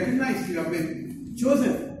have been recognized, you have been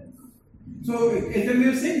chosen. So Elton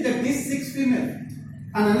is saying that these 6 female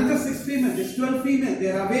and another 6 female, this 12 female, they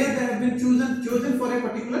are aware they have been chosen for a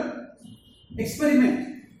particular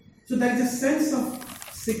experiment. So there is a sense of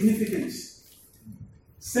significance.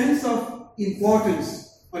 sense of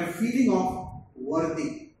importance or a feeling of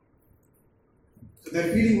worthy. So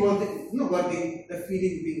that feeling worthy, the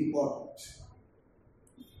feeling being important.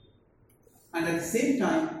 And at the same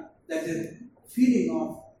time, there's a feeling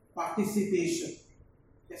of participation.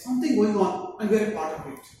 There's something going on and we're a part of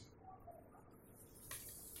it.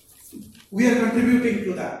 We are contributing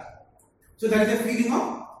to that. So there is a feeling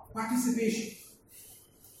of participation.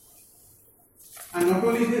 And not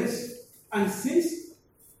only this, and since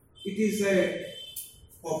it is a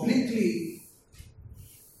publicly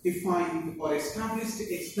defined or established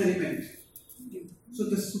experiment, so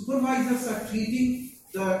the supervisors are treating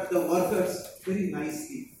the workers very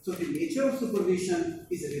nicely. So the nature of supervision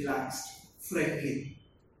is relaxed, friendly.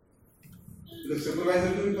 The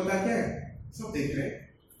supervisor को भी पता क्या है? सब देख रहे हैं.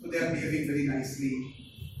 So they are behaving very nicely.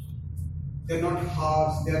 They are not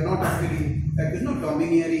harsh. They are not actually. There is no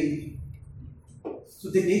domineering. So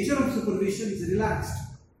the nature of supervision is relaxed,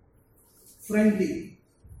 friendly.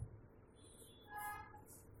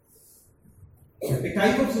 A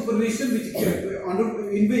type of supervision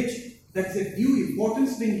in which there is a due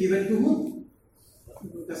importance being given to whom?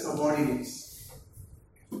 The subordinates.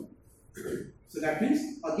 So that means,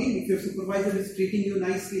 again, if your supervisor is treating you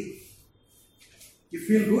nicely, you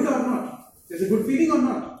feel good or not? There's a good feeling or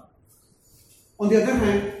not? On the other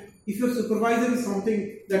hand, if your supervisor is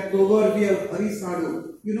something that proverbial Hari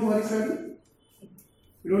Sadhu, you know Hari Sadhu?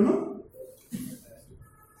 You don't know?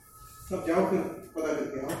 सब जाओ फिर पता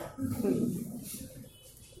करके आओ.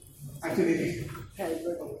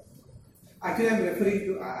 Actually, I'm referring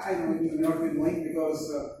to. I know you may not be knowing because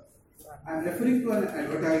I'm referring to an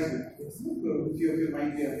advertisement. Few of you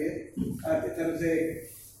might be aware. There is a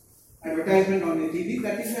advertisement on the TV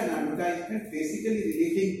that is an advertisement basically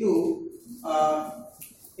relating to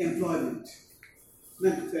employment.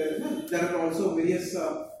 There are also various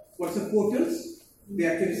portals. They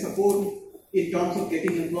actually support in terms of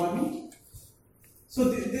getting employment. So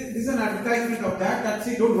this is an advertisement of that. That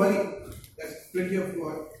say, don't worry, there's plenty of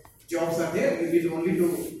jobs are there. You need only to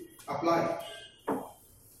apply.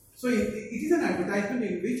 So it is an advertisement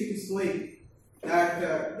in which it is showing that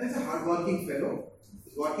there's a hard-working fellow.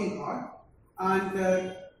 He's working hard,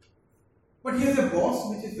 and but he has a boss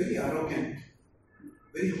which is very arrogant,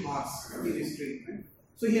 very harsh in his treatment.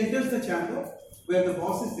 So he enters the chamber where the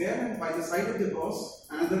boss is there, and by the side of the boss,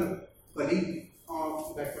 another colleague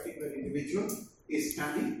of that particular individual is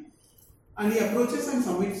standing, and he approaches and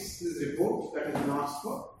submits his report that has been asked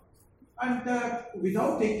for. And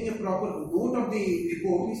without taking a proper note of the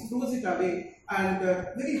report, he throws it away and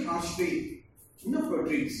very harshly,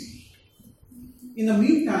 portrays. In the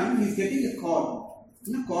meantime, he is getting a call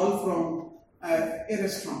from a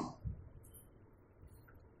restaurant.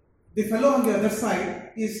 The fellow on the other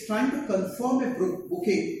side is trying to confirm a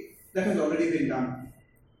booking that has already been done.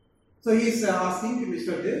 So he is asking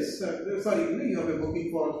Mr. This, you have a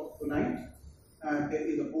booking for tonight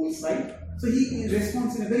in the pool side. So he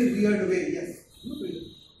responds in a very weird way, yes.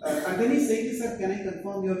 And then he said, sir, can I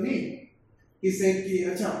confirm your name? He said,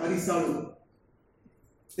 Acha, Hari Sadhu.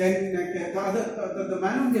 Then the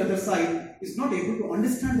man on the other side is not able to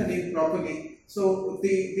understand the name properly. So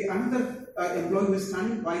the another employee who is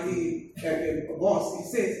standing by the boss, he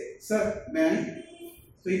says, sir, may I?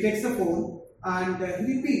 So he takes the phone and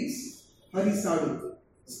he repeats, Hari Sadhu.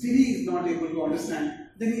 Still he is not able to understand.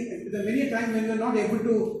 Then many a time when we are not able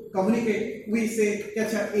to communicate, we say,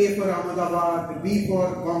 A for Ahmedabad, B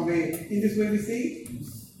for Bombay. In this way we say it.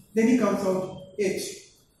 Then he comes out H.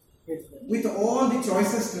 With all the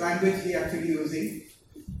choicest language he actually using.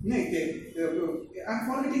 I'm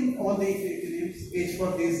forgetting all the names. H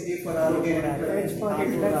for this, A for arrogant. H for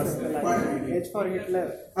Hitler. H for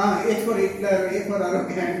Hitler. H for Hitler, A for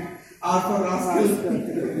arrogant, R for rascal.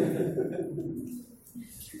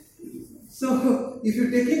 So, if you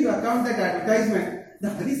take into account that advertisement, the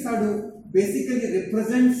Hari Sadhu basically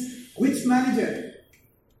represents which manager?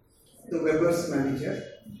 The Weber's manager,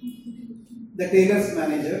 the Taylor's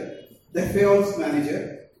manager, the Fayol's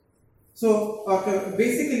manager. So,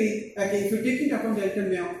 basically, if you take into account Elton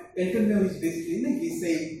Mayo is basically, he's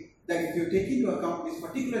saying that if you take into account this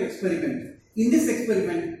particular experiment, in this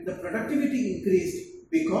experiment, the productivity increased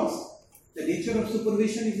because the nature of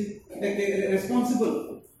supervision is responsible.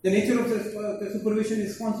 The nature of the supervision is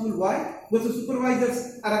responsible. Why? Because the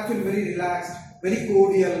supervisors are actually very relaxed, very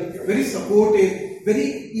cordial, very supportive,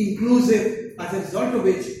 very inclusive, as a result of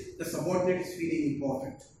which the subordinate is feeling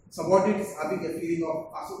important. Subordinate is having a feeling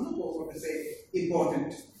of,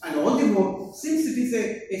 important. And all the more, since it is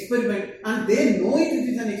an experiment and they know it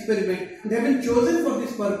is an experiment, they have been chosen for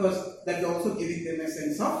this purpose, that is also giving them a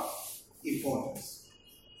sense of importance.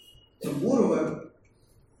 So moreover,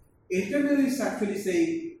 Aitken is actually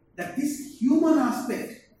saying that this human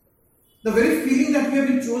aspect, the very feeling that we have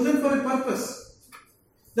been chosen for a purpose,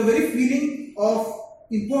 the very feeling of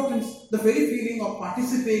importance, the very feeling of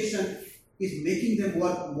participation is making them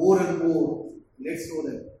work more and more. Let's go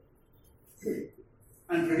there.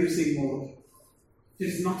 And producing more. There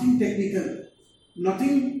is nothing technical,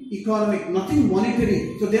 nothing economic, nothing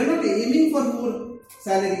monetary. So they are not aiming for more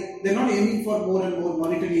salary, they are not aiming for more and more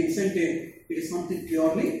monetary incentive. It is something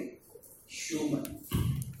purely human.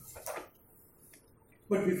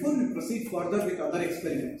 But before we proceed further with other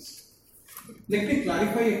experiments, let me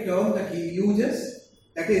clarify a term that he uses,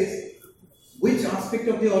 that is, which aspect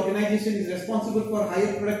of the organization is responsible for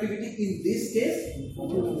higher productivity? In this case,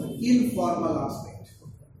 informal aspect.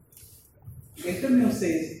 Aitken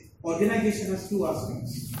says organization has two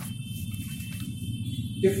aspects,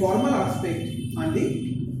 the formal aspect and the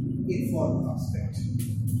informal aspect.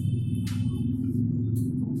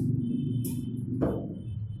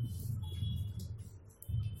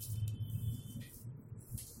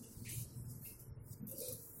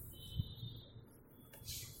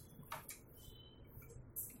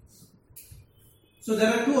 So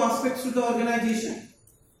there are two aspects to the organization.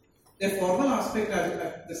 The formal aspect,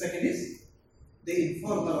 the second is the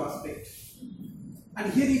informal aspect.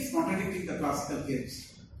 And here he is contradicting the classical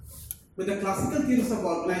theories. But the classical theories of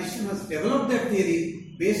organization has developed their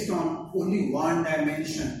theory based on only one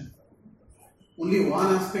dimension, only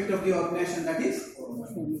one aspect of the organization, that is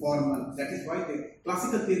formal. That is why the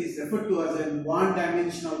classical theory is referred to as a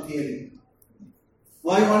one-dimensional theory.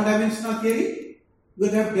 Why one-dimensional theory?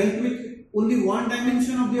 Because they have dealt with only one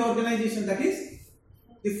dimension of the organization, that is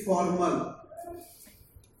the formal.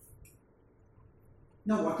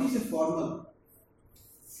 Now, what is a formal?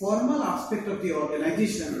 Formal aspect of the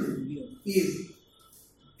organization is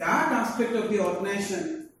that aspect of the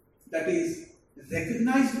organization that is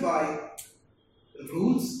recognized by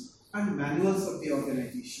rules and manuals of the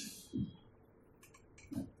organization.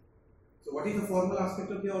 So, what is the formal aspect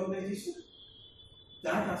of the organization?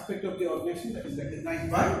 That aspect of the organization that is recognized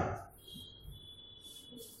by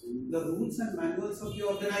the rules and manuals of the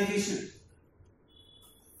organization.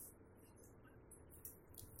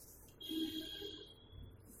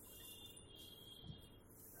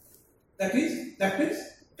 That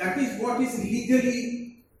is what is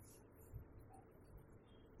legally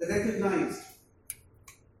recognized,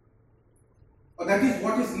 or that is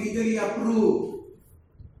what is legally approved.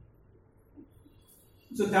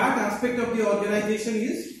 So that aspect of the organization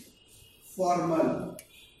is formal.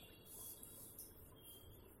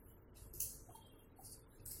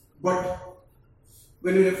 But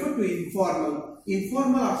when we refer to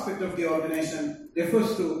informal aspect of the organization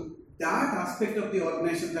refers to that aspect of the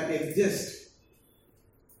organization that exists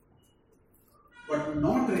but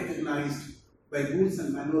not recognized by rules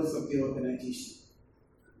and manuals of the organization.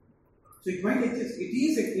 So it might exist,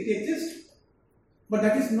 it exists, but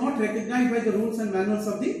that is not recognized by the rules and manuals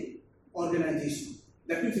of the organization.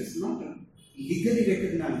 That means it's not legally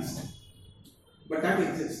recognized, but that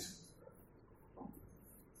exists.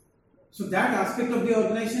 So that aspect of the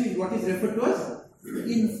organization is what is referred to as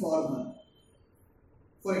informal.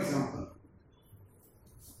 For example,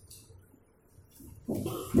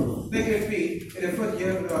 let me refer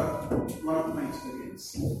here one of my experience.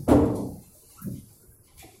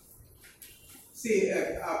 See,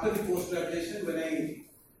 after the post-graduation, when I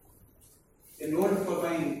enrolled for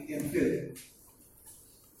my MPhil,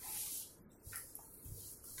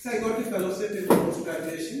 so I got a fellowship in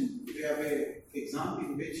post-graduation. We have an exam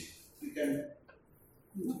in which you can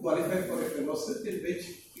qualify for a fellowship, in which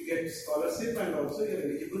you get scholarship and also you are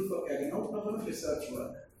eligible for carrying out number of research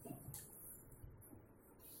work.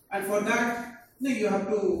 And for that, you have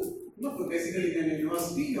to, basically in a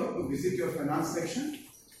university, you have to visit your finance section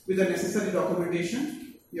with the necessary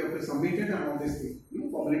documentation. You have to submit it and all these things.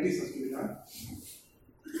 Formalities has to be done.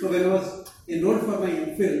 So when I was enrolled for my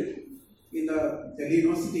MPhil in the Delhi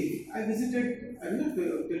University, I visited, I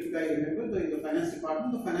remember, in the finance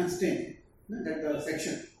department, the finance team, at the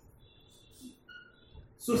section.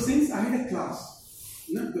 So since I had a class,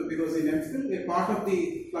 because in MPhil, a part of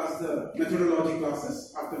the class, the methodology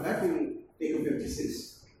classes, after that you will take up your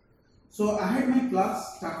thesis. So I had my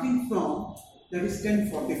class starting from, that is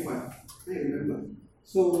 10:45, I remember.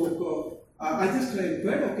 So I just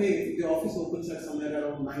inquired, okay, the office opens at somewhere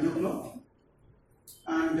around 9 o'clock.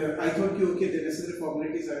 And I thought, okay, the necessary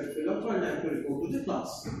formalities I will fill up and I have to report to the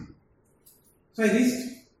class. So I reached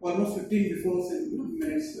almost 15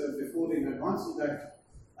 minutes before in advance, so that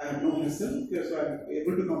I have no hassle, so I am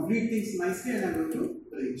able to complete things nicely and I am going to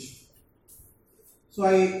reach. So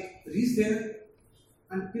I reached there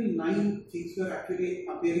until 9 things were actually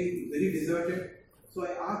appearing very deserted. So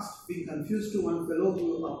I asked, being confused, to one fellow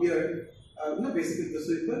who appeared, basically the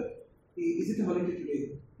sweeper, is it a holiday today?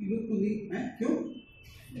 He looked to me, Kyo?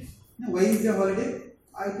 No, why is there a holiday?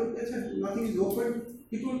 I told him, nothing is open.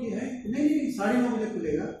 He told me, no, 9:30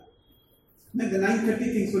 khulega. The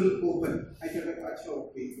 9:30 things will open. I told him,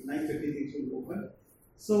 okay, 9:30 things will open.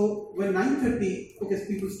 So when 9:30, okay,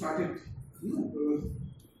 people started,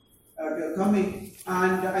 coming,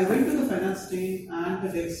 and I went to the finance team and the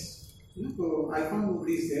desk. I found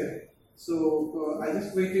nobody there. So I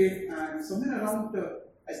just waited, and somewhere around,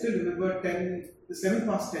 I still remember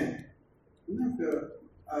 7:10.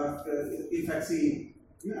 In fact, she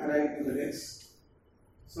arrived to the desk.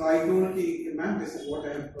 So I told her, ma'am, this is what I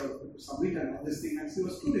have to submit and all this thing. And she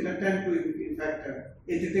was too reluctant to, in fact,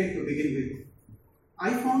 entertain to begin with.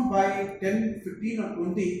 I found by 10, 15 or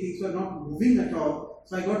 20, things were not moving at all.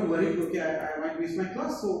 So I got worried, okay, I might miss my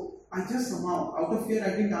class. So I just somehow, out of fear,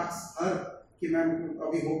 I didn't ask her, ma'am,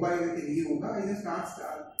 abhi ho payega ki nahi hoga. I just asked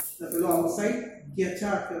the fellow outside,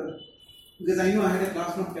 because I know I had a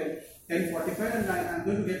class from 10:45 and I'm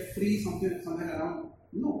going to get free somewhere around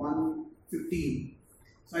 1:15.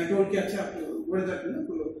 So I told what is that?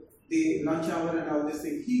 The lunch hour and all this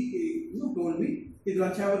thing. He told me his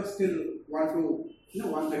lunch hour is still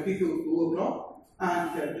 1:30 to 2 o'clock,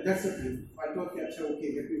 and that's the time. I told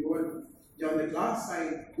okay, let me go and join the class.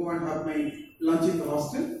 I go and have my lunch in the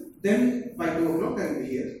hostel. Then by 2 o'clock I will be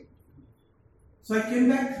here. So I came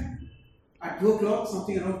back at 2 o'clock,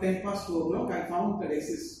 something around 10 past 2 o'clock. I found the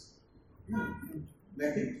desk is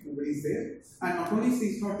vacant, nobody is there. And not only she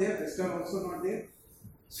is not there, the rest are also not there.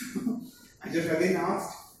 So I just again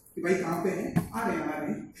asked, "Bhai, kahan pe hai?" "Aa rahe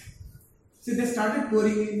hain." So they started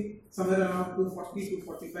pouring in somewhere around 2:40,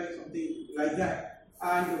 2:45, something like that.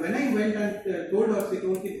 And when I went and told her, she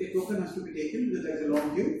told me a token has to be taken because there is a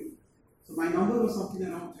long queue. So my number was something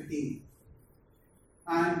around 13.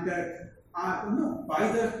 And by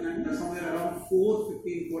the somewhere around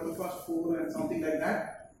 4:15, 4:15, and something like that,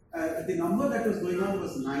 the number that was going on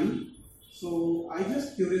was 9. So I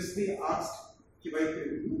just curiously asked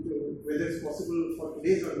whether it's possible for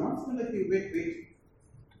today's or not. So like, wait.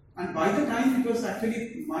 And by the time it was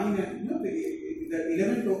actually mine, the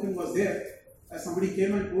 11th token was there. Somebody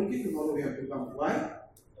came and told me tomorrow we have to come. Why?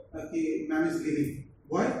 Ma'am is leaving.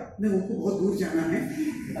 Why? उनको बहुत दूर जाना है.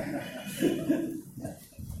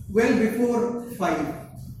 Well before 5,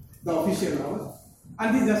 the official hour, and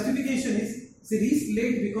the justification is she reached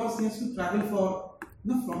late because she has to travel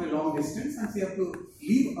from a long distance, and she has to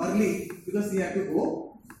leave early because she has to go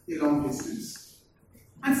a long distance.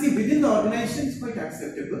 And see, within the organization it's quite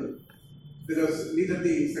acceptable because neither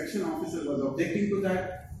the section officer was objecting to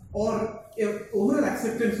that or overall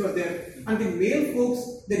acceptance was there. And the male folks,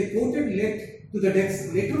 they reported late to the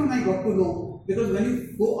desk. Later on I got to know, because when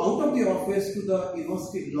you go out of the office to the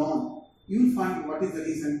university lawn, you will find what is the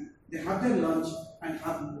reason. They have their lunch and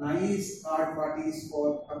have nice card parties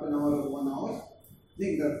for half an hour or 1 hour.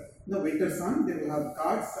 In the winter sun, they will have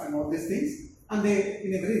cards and all these things, and they,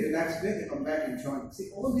 in a very relaxed way, they come back and join.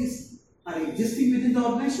 See, all these are existing within the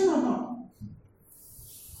organization or not?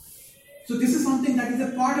 So this is something that is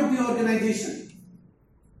a part of the organization,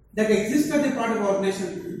 that exists as a part of the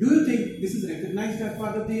organization. Do you think this is recognized as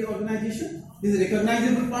part of the organization? This is a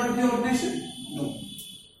recognizable part of the organization? No.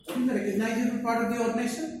 What is the recognizable part of the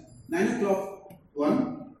organization? 9 o'clock,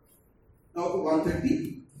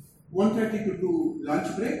 1:30, 1:30 to 2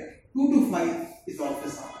 lunch break, 2 to 5 is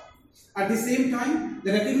office hour. At the same time,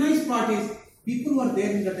 the recognized part is people who are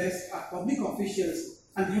there in the desk are public officials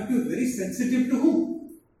and they have to be very sensitive to whom?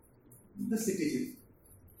 The citizen.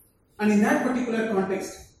 And in that particular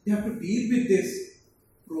context, they have to deal with this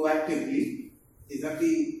proactively. Is that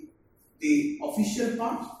the official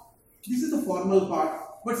part? This is the formal part.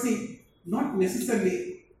 But see, not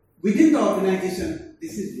necessarily within the organization,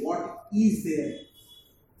 this is what is there.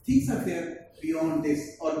 Things are there beyond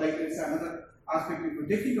this. Or like let's say another aspect you could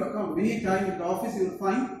take into account. Many times in the office you will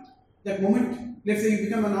find that moment, let's say you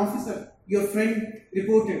become an officer, your friend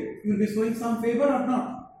reported, you will be showing some favor or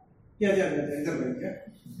not? क्या इधर बैठ गया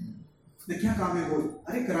मैं क्या काम है बोल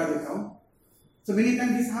अरे करा देता हूँ. So many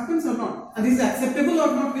times this happens or not, and this is acceptable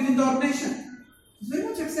or not within the organization. It's very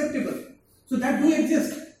much acceptable. So that do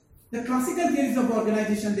exist. The classical theories of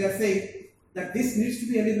organization, they are saying that this needs to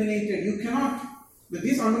be eliminated. You cannot, but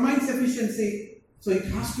this undermines efficiency, so it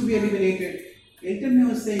has to be eliminated. Elton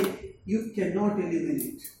was saying you cannot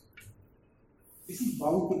eliminate. This is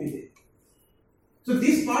bound to be there. So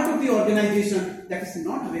this part of the organization that is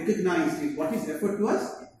not recognized is what is referred to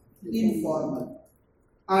as informal.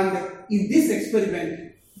 And in this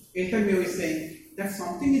experiment, Elton is saying that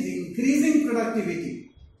something is increasing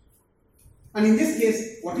productivity. And in this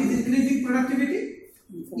case, what is increasing productivity?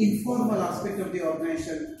 Informal aspect of the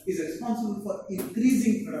organization is responsible for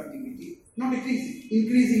increasing productivity, not decreasing,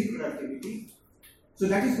 increasing productivity. So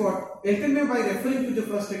that is what Elton May, by referring to the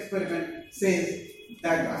first experiment, says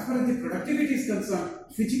that as far as the productivity is concerned,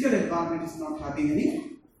 physical environment is not having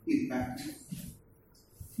any impact.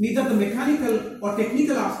 Neither the mechanical or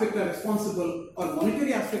technical aspect are responsible, or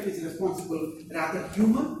monetary aspect is responsible, rather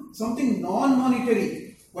human, something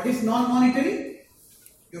non-monetary. What is non-monetary?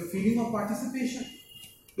 Your feeling of participation,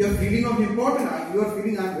 your feeling of importance. You are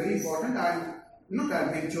feeling I am very important, I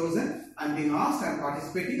have been chosen, I am being asked, I am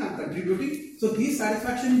participating, I am contributing. So this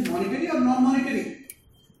satisfaction is monetary or non-monetary?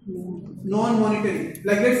 Non-monetary.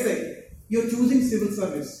 Like let's say, you are choosing civil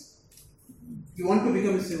service. You want to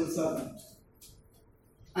become a civil servant.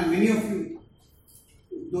 And many of you,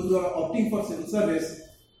 those who are opting for civil service,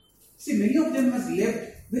 see, many of them has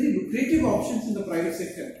left very lucrative options in the private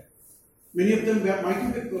sector. Many of them might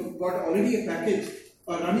have got already a package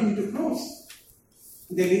or running into crores.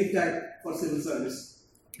 They leave that for civil service.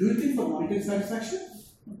 Do you think for monetary satisfaction?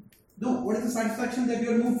 No. What is the satisfaction that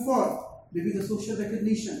you are moved for? Maybe the social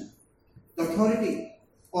recognition, the authority,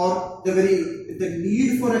 or the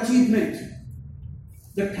need for achievement,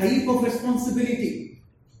 the type of responsibility.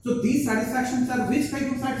 So these satisfactions are which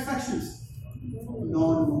type of satisfactions?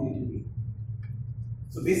 Non-monetary.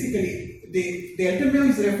 So basically, the Elton May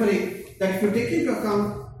is referring that if you take into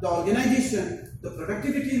account the organization, the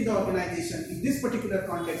productivity in the organization in this particular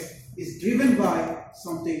context is driven by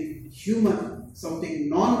something human, something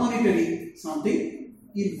non-monetary, something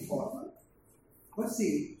informal. But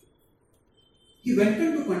see, he went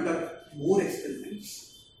on to conduct more experiments.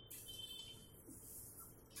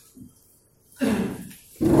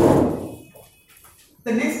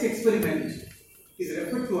 The next experiment is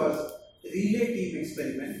referred to as relay team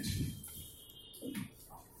experiment.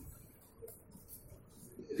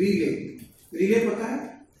 Relay. Relay पता है?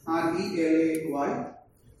 RELAY.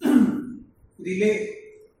 Relay.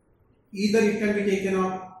 Either it can be taken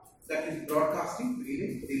up, that is broadcasting,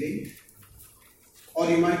 relaying, or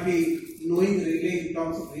you might be knowing relay in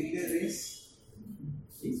terms of relay race.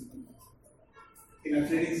 In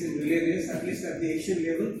athletics, in relay race, at least at the Asian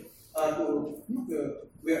level,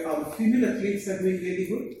 where our female athletes are doing really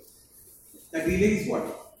good. That relay is what?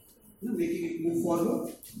 Making it move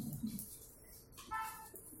forward.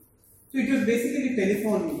 So it was basically a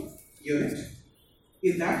telephone unit.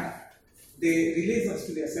 In that, the relays are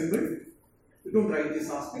to be assembled. You don't write this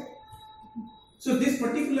aspect. So this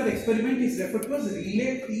particular experiment is referred to as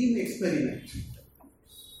relay team experiment.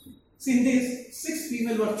 So in this, 6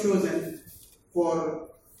 females were chosen for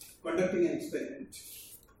conducting an experiment.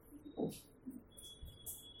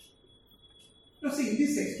 Now see, in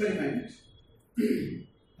this experiment,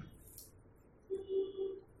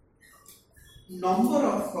 number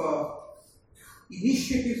of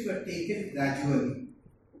initiatives were taken gradually,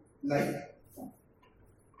 like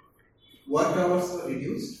work hours were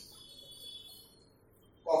reduced,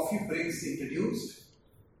 coffee breaks introduced,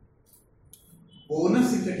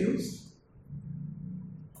 bonus introduced.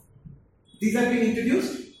 These are being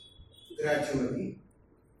introduced gradually,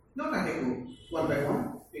 not at a go, one by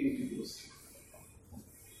one being introduced.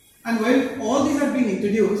 And while all these are being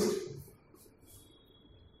introduced,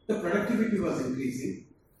 the productivity was increasing.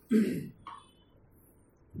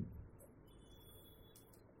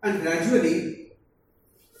 And gradually,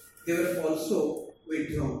 they were also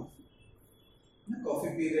withdrawn. Coffee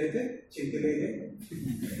pee rahe the, chinte le rahe.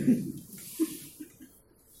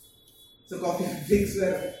 So coffee breaks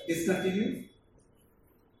were discontinued,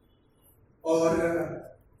 or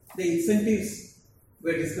the incentives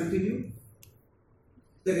were discontinued.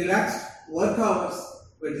 The relaxed work hours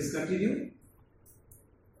were discontinued,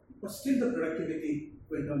 but still the productivity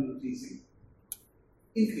went on increasing.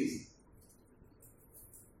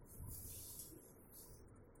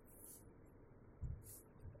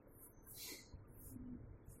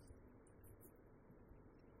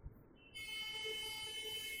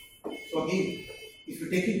 So again, if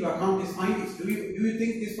you take into account these findings, do you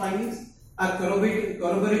think these findings are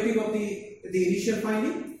corroborative of the initial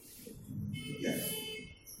finding? Yes.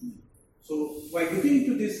 So by looking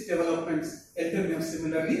into these developments, Elton May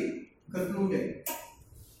similarly concluded,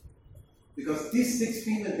 because these 6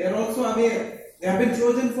 females, they are also aware, they have been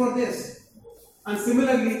chosen for this, and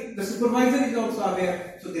similarly the supervisor is also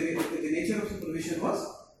aware. So the nature of supervision was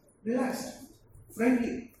relaxed,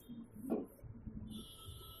 friendly.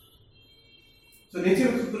 So nature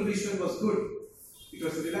of supervision was good. It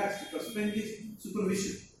was relaxed. It was friendly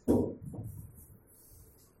supervision.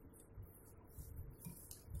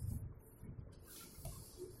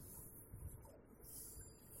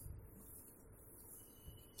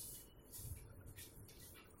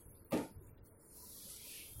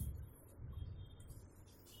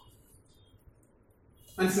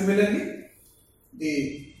 And similarly,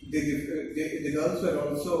 the girls were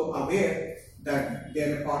also aware that they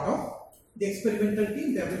are a part of the experimental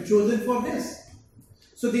team. They have been chosen for this.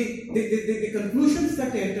 So the conclusions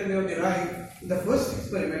that the interviewer derived in the first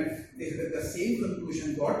experiment, the same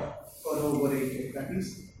conclusion got corroborated. That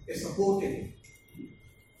means they supported.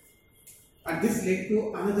 And this led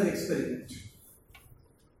to another experiment.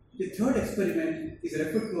 The third experiment is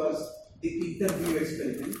referred to as the interview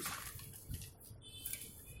experiment.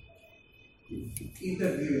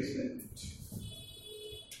 Interview experiment.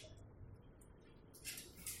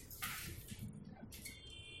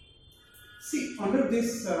 See, under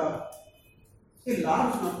this, a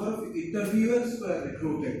large number of interviewers were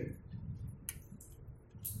recruited.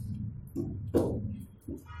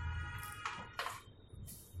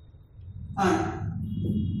 And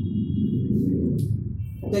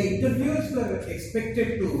the interviewers were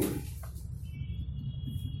expected to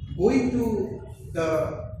go into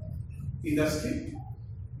the industry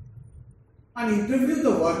and interview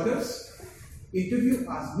the workers, interview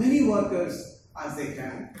as many workers as they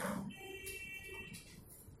can.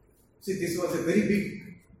 See, this was a very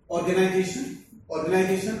big organization.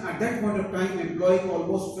 Organization at that point of time employing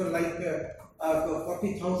almost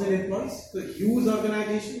 40,000 employees. So, a huge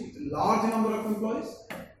organization with a large number of employees.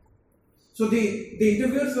 So, the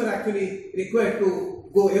interviewers were actually required to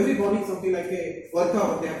go every morning, something like a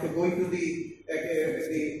workout. They have to go into the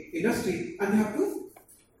industry and they have to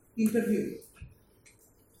interview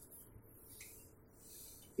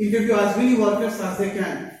as many workers as they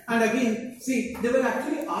can. And again, see, they were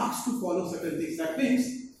actually asked to follow certain things. That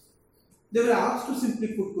means they were asked to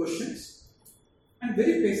simply put questions and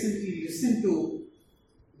very patiently listen to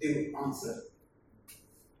the answer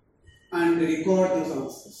and record those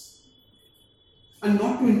answers and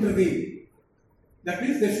not to intervene. That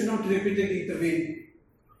means they should not repeatedly intervene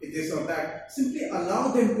in this or that. Simply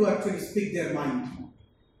allow them to actually speak their mind.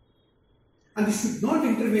 And they should not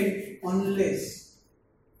intervene unless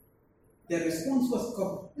their response was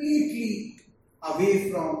completely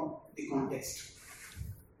away from the context.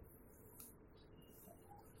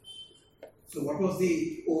 So what was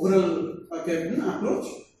the overall approach?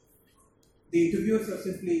 The interviewers are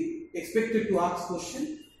simply expected to ask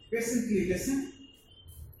questions, patiently listen,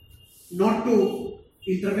 not to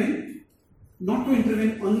intervene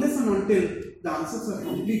unless and until the answers are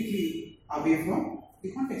completely away from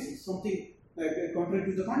the context. It's something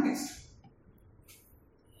contrary to the context.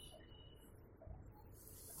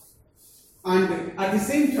 And at the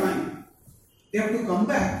same time, they have to come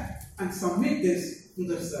back and submit this to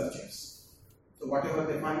the researchers. So whatever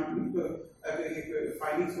they find,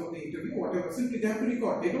 findings from the interview, whatever, simply they have to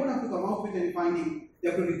record. They don't have to come out with any finding. They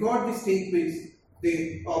have to record the statements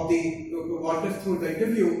of the workers through the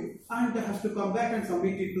interview, and they have to come back and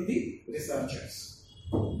submit it to the researchers.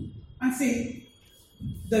 And see,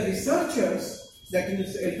 the researchers, that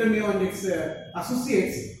is Eltermeau and its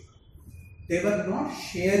associates, they were not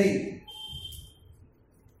sharing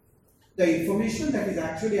the information that is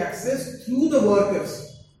actually accessed through the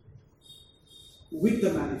workers with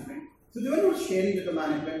the management. So they were not sharing with the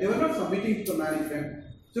management, they were not submitting to the management.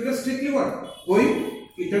 So it was strictly what? Going,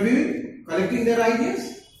 interviewing, collecting their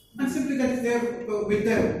ideas, and simply that is there with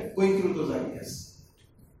them, going through those ideas.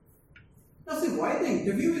 Now see, why the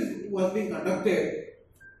interview was being conducted,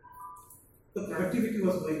 the productivity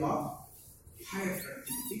was going up, higher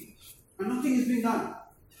productivity, and nothing is being done.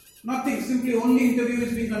 Nothing, simply only interview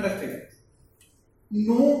is being conducted.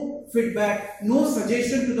 No feedback, no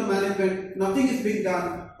suggestion to the management, nothing is being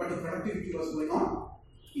done, but the productivity was going on,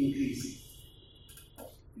 increasing.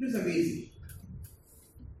 It is amazing.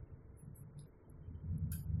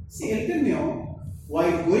 See, Eltermeau,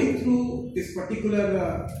 while going through this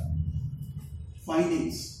particular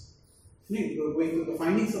findings, going through the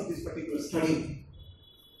findings of this particular study,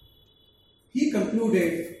 he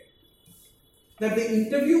concluded that the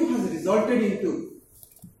interview has resulted into,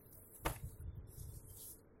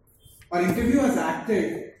 or interview has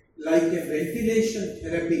acted like a ventilation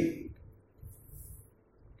therapy.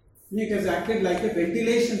 It has acted like a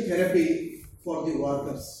ventilation therapy for the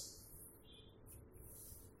workers.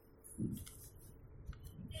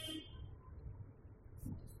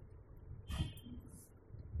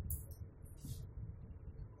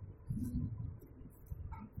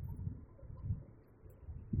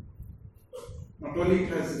 Not only it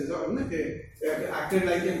has acted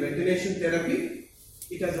like a ventilation therapy,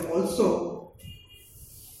 it has also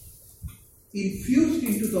infused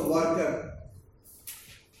into the worker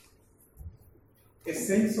a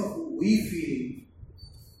sense of we feeling.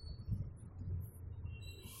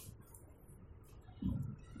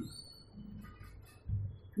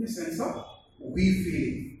 A sense of we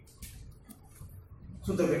feeling.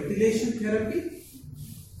 So the ventilation therapy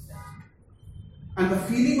and the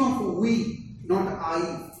feeling of we, not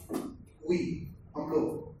I, we, हम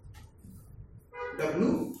लोग,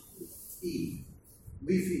 W-E,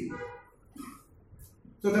 we feel.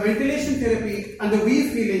 So the ventilation therapy and the we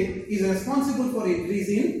feeling is responsible for increase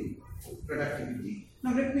in productivity.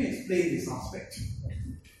 Now let me explain this aspect.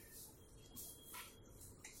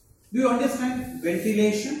 Do you understand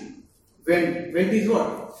ventilation? Vent is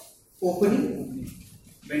what? Opening.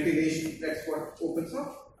 Ventilation, that's what opens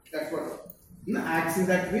up. That's what acts in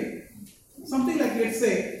that way. Something like, let's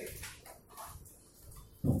say,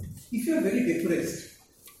 if you are very depressed,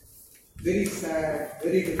 very sad,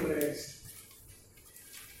 very depressed,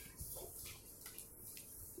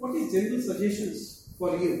 what is general suggestions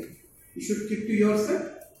for you? You should keep to yourself.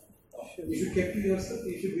 You should keep to yourself.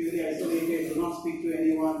 You should be very isolated. Do not speak to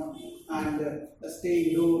anyone and stay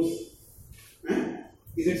indoors.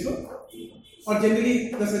 Is it so? Or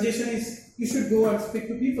generally, the suggestion is you should go and speak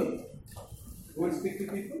to people. Go and speak to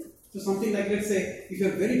people. So something like, let's say, if you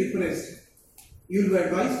are very depressed, you will be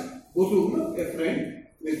advised go to a friend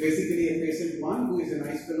who is basically a patient one who is a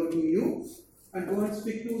nice fellow to you, and go and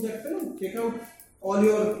speak to that fellow. Take out all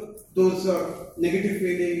your those negative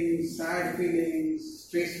feelings, sad feelings,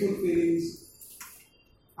 stressful feelings,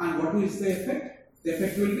 and what is the effect? The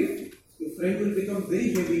effect will be your friend will become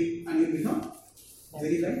very heavy and you become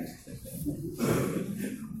very light.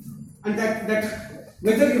 And that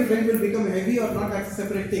whether your friend will become heavy or not, that's a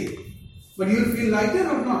separate thing. But you will feel lighter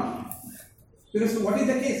or not. Because what is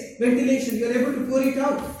the case? Ventilation, you are able to pour it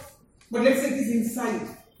out. But let's say it is inside.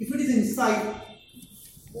 If it is inside,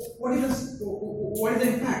 what is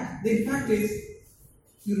the impact? The impact is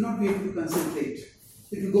you will not be able to concentrate.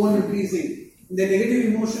 It will go on increasing. The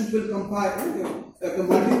negative emotions will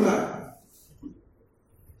multiply.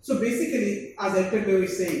 So basically, as Elton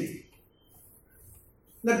is saying,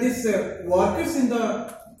 that these workers in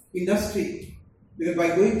the industry, because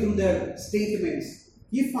by going through their statements,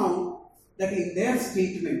 he found that in their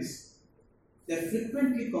statements, they are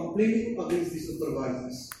frequently complaining against the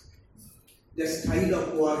supervisors, their style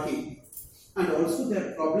of working, and also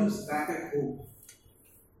their problems back at home.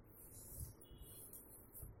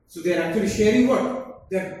 So they are actually sharing what?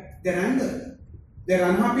 Their anger, their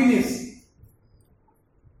unhappiness,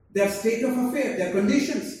 their state of affair, their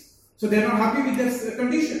conditions. So they are not happy with their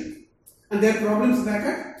condition and their problems back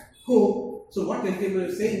at home. So what Elton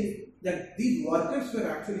is saying, that these workers were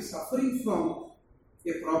actually suffering from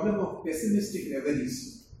a problem of pessimistic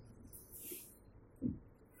reveries.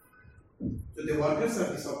 So the workers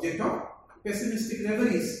are the subject of pessimistic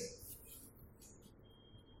reveries.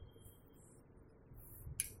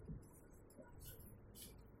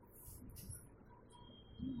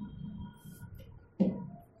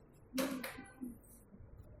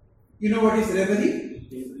 You know what is reverie?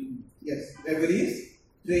 Daydreaming. Yes, reverie is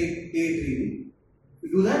daydreaming. You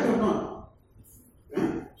do that or not?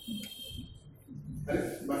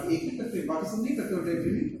 बाकी एक ही करते हैं, बाकी सब नहीं करते हो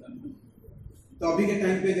daydreaming. तो अभी के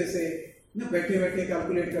टाइम पे जैसे ना बैठे बैठे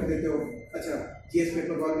कैलकुलेट कर देते हो, अच्छा जीएस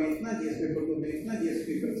पेपर 1 में इतना, जीएस पेपर 2 में इतना, जीएस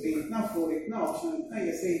पेपर 3 इतना, 4 इतना, ऑप्शन इतना,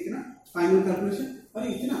 ऐसे इतना, फाइनल कैलकुलेशन, अरे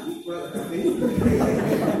इतना थोड़ा करते हैं.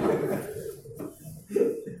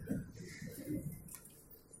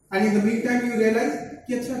 And in the meantime, you realize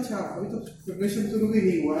कि अच्छा अभी तो preparation शुरू भी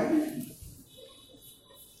नहीं हुआ है.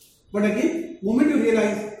 But again, moment you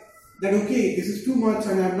realize that okay, this is too much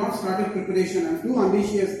and I have not started preparation, I am too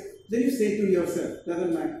ambitious, then you say to yourself,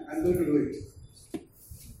 doesn't matter, I am going to do it.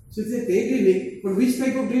 So it's a daydreaming, but which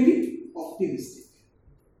type of dreaming? Optimistic.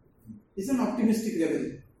 It's an optimistic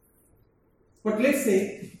reverie. But let's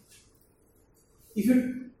say, if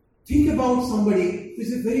you think about somebody who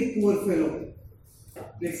is a very poor fellow,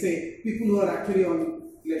 let's say people who are actually on,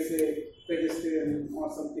 let's say, pedestrian or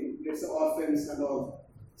something, let's say orphans and all.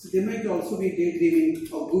 So they might also be daydreaming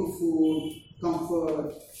of good food,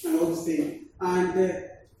 comfort, and all these things. And the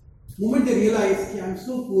moment they realize, I'm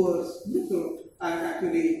so poor, so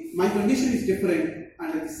actually my condition is different,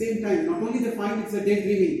 and at the same time, not only they find it's a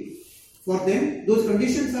daydreaming, for them, those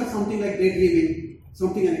conditions are something like daydreaming,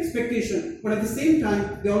 something an expectation, but at the same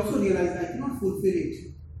time, they also realize I cannot fulfill it.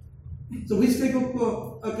 So which type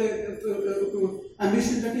of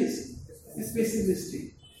ambition that is? It's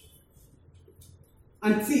pessimistic.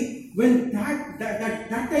 And see, when that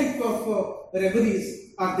type of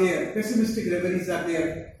reveries are there, pessimistic reveries are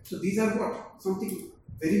there, so these are what? Something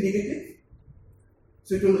very negative.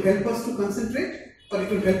 So it will help us to concentrate, or it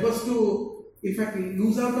will help us to, in fact,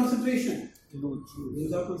 lose our concentration.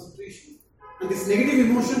 Lose our concentration. And these negative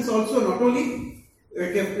emotions also not only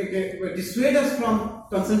dissuade us from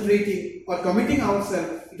concentrating or committing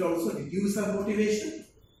ourselves, it also reduces our motivation.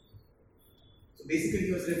 So basically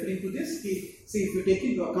he was referring to this. See, if you take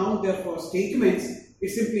into account therefore statements,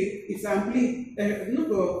 it's amply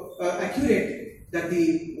accurate that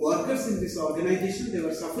the workers in this organization, they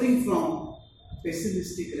were suffering from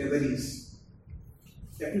pessimistic reveries.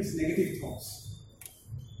 That means negative thoughts.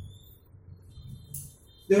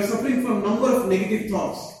 They were suffering from number of negative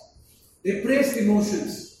thoughts, repressed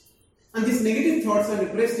emotions. And these negative thoughts and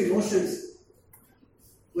repressed emotions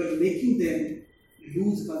were making them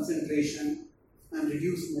lose concentration and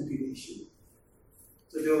reduce motivation.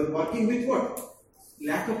 So they were working with what?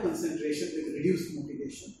 Lack of concentration with reduced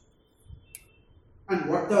motivation. And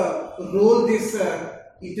what the role this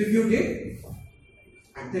interview did?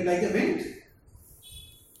 Acted like a vent.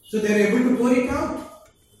 So they are able to pour it out.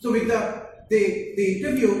 So with the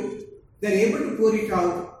interview, they are able to pour it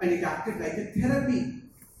out and it acted like a therapy.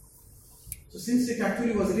 So since it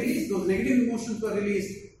actually was released, those negative emotions were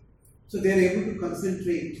released, so they are able to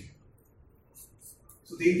concentrate.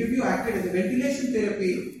 So the interview acted as a ventilation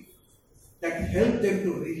therapy that helped them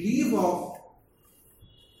to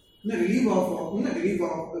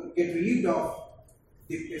get relieved of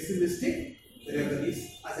the pessimistic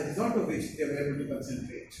reveries, as a result of which they were able to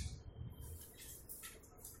concentrate.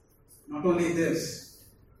 Not only this,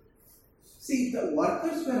 see, the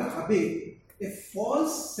workers were having a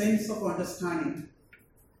false sense of understanding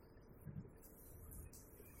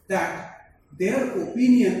that their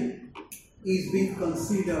opinion is being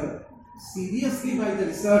considered seriously by the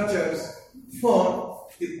researchers for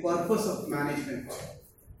the purpose of management.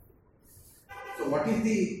 So what is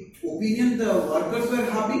the opinion the workers were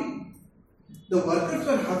having? The workers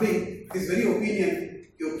were having this very opinion,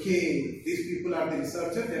 okay, these people are the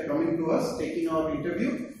researchers, they are coming to us, taking our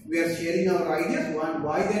interview, we are sharing our ideas.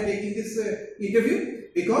 Why they are taking this interview?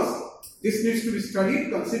 Because this needs to be studied,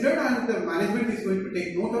 considered, and the management is going to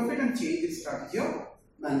take note of it and change its strategy of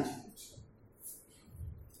management.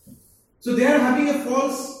 So they are having a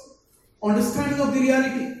false understanding of the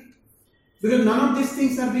reality, because none of these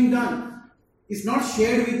things are being done. It's not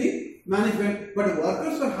shared with the management, but the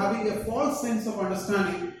workers are having a false sense of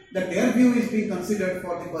understanding that their view is being considered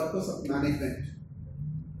for the purpose of management.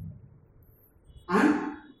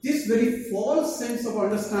 And this very false sense of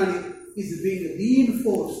understanding is being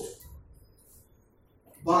reinforced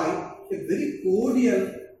by a very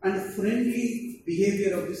cordial and friendly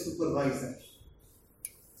behavior of the supervisor.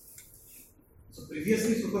 So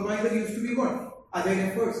previously supervisor used to be what? As I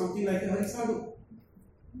referred, something like a Harisadu.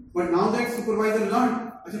 But now that supervisor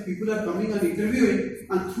learned, people are coming and interviewing,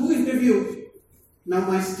 and through interview, now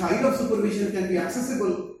my style of supervision can be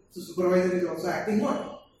accessible. So supervisor is also acting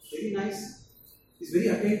what? Very nice. He's very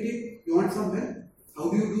attentive. You want some help?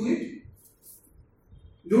 How do you do it?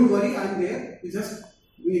 Don't worry, I am there.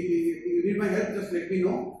 You need my help, just let me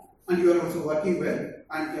know. And you are also working well.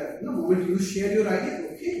 And the moment you share your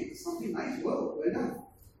idea, okay, something nice, well done.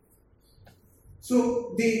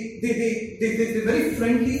 So the very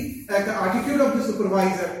friendly attitude of the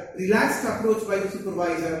supervisor, relaxed approach by the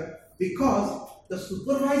supervisor, because the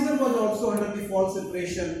supervisor was also under the false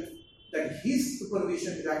impression that his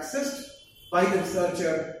supervision is accessed by the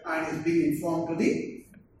researcher and is being informed to the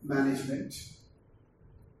management.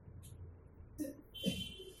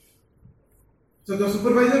 So the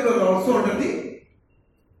supervisor was also under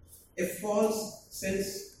a false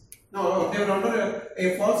sense. No, they were under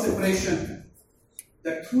a false impression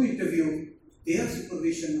that through interview, their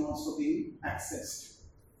supervision also being accessed,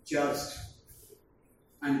 judged,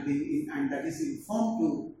 and that is being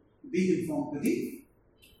informed to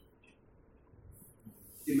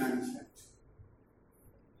the management.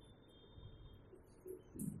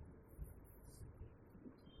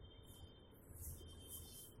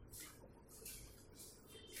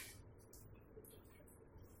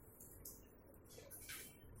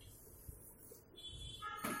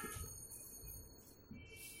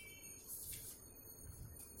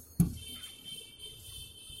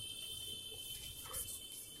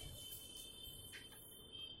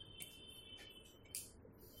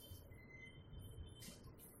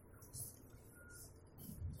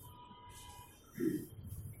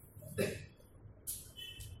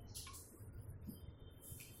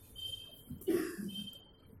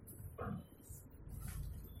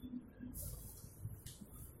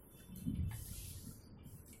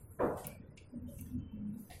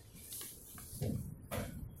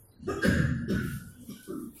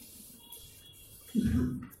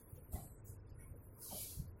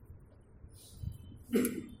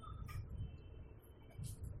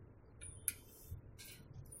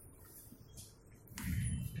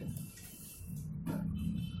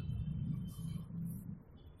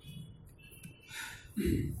 So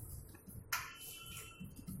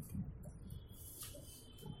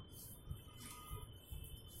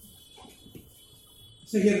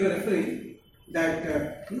here we are referring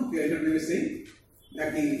that we were saying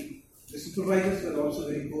that the supervisors were also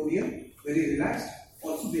very cordial, very relaxed,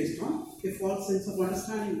 also based on a false sense of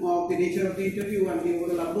understanding of the nature of the interview and the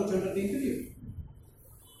overall approach under the interview.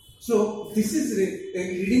 So this is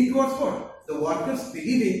leading towards what? The workers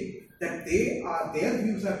believing that their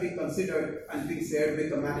views are being considered and being shared with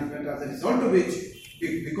the management, as a result of which,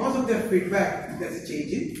 because of their feedback, there is a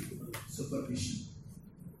change in supervision.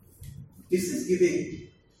 This is giving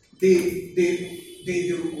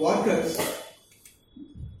the workers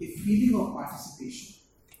a feeling of participation,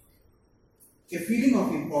 a feeling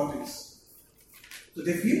of importance. So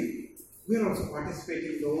they feel we are also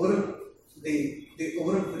participating in the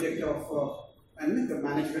overall project of the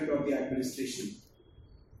management or the administration.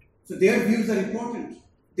 So their views are important.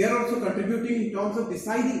 They are also contributing in terms of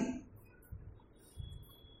deciding.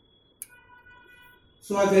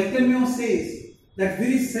 So as Elton Mayo says, that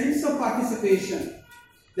very sense of participation,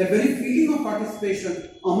 that very feeling of participation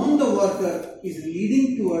among the worker is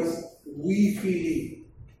leading towards we feeling.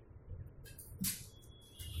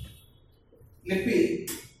 Let me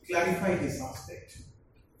clarify this aspect.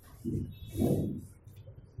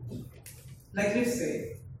 Like let's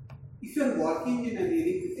say, if you are working in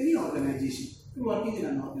any organization, you are working in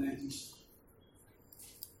an organization.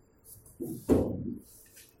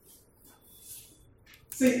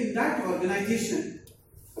 Say in that organization,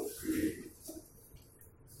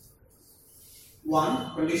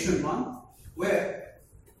 condition one, where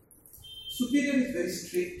superior is very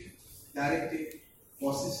strict, directive,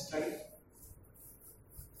 bosses type.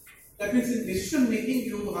 That means in decision making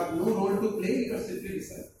you have no role to play, you are simply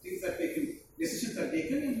things are taken, decisions are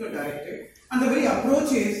taken and you are directed. And the very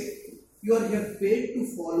approach is you are here paid to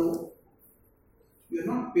follow, you are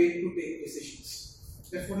not paid to take decisions.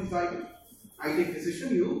 That's what is the idea. I take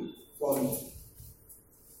decision, you follow.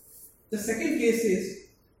 The second case is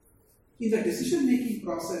in the decision making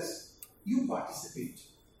process, you participate.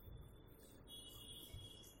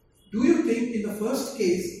 Do you think in the first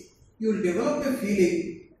case you will develop a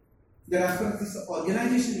feeling that as far as this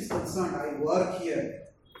organization is concerned, I work here,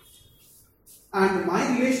 and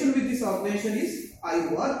my relation with this organization is I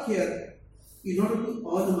work here in order to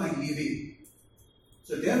earn my living.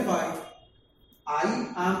 So thereby,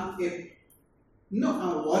 I am a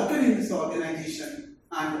worker in this organization,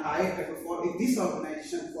 and this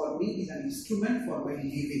organization for me is an instrument for my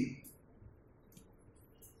living.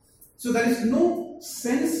 So there is no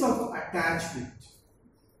sense of attachment.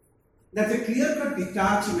 That's a clear-cut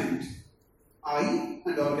detachment. I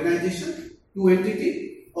and organization, two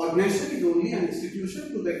entity. Organization is only an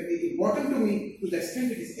institution to that it is important to me to the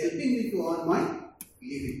extent it is helping me to earn my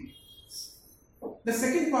living. The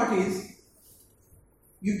second part is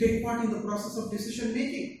you take part in the process of decision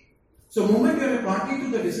making. So the moment you are a party to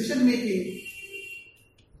the decision making,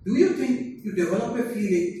 do you think you develop a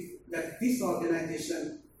feeling that this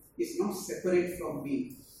organization is not separate from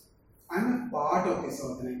me? I am a part of this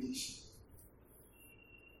organization.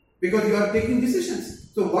 Because you are taking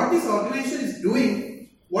decisions. So what this organization is doing,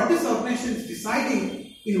 what this organization is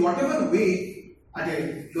deciding, in whatever way, at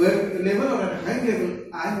a lower level or at a high level,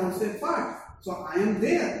 I am also a part. So I am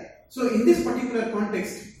there. So in this particular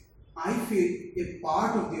context, I feel a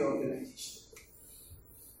part of the organization.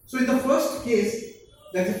 So in the first case,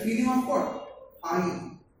 there is a feeling of what?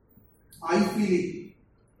 I feeling.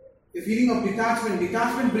 A feeling of detachment.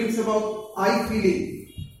 Detachment brings about I feeling.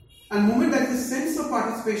 And the moment that the sense of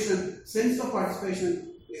participation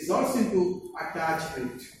results into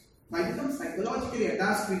attachment. I become psychologically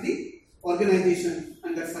attached with the organization,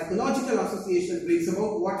 and that psychological association brings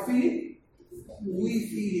about what feeling? We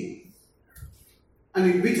feeling. And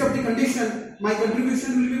in which of the condition my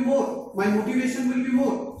contribution will be more, my motivation will be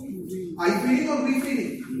more? I feeling or we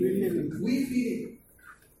feeling? We feeling.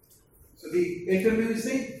 So the interview is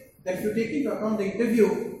saying that if you take into account the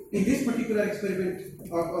interview in this particular experiment,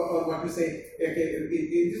 or what we say,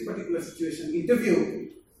 in this particular situation, interview,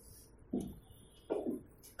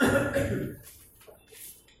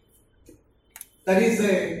 there is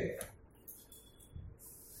a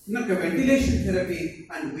ventilation therapy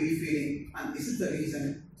and we feeling, and this is the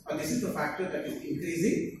reason, or this is the factor that is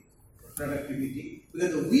increasing productivity,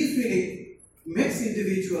 because the we feeling makes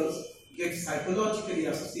individuals get psychologically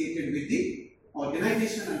associated with the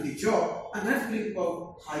organization and the job, and that brings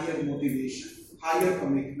about higher motivation, higher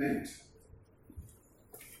commitment.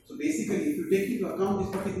 So basically, if you take into account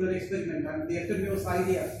this particular experiment and the Elton Mayo's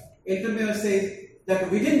idea, Elton Mayo says that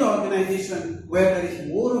within the organization where there is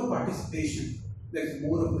more of participation, there is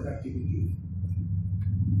more of productivity.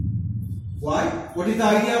 Why? What is the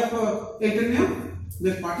idea of Ateneo?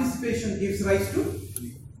 The participation gives rise to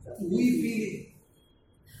we feeling.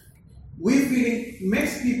 We feeling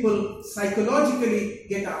makes people psychologically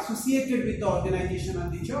get associated with the organization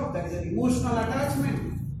and the job. That is an emotional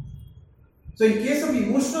attachment. So in case of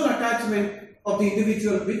emotional attachment of the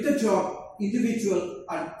individual with the job, individual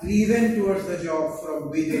are driven towards the job from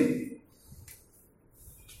within.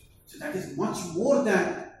 So that is much more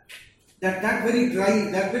than that very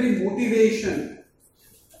drive, that very motivation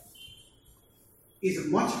is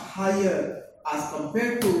much higher as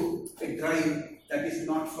compared to a drive that is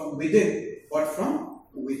not from within but from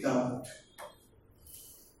without.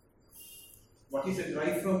 What is a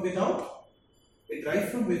drive from without? A drive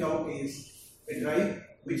from without is a drive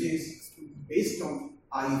which is based on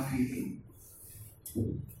I feeling.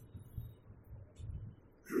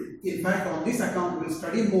 In fact, on this account, we will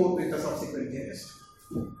study more with the subsequent test.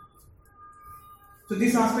 So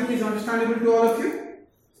this aspect is understandable to all of you.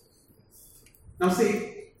 Now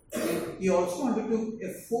see, he also undertook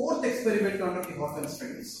a fourth experiment under the Hawthorne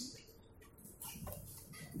studies.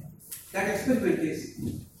 That experiment is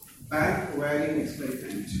bag wearing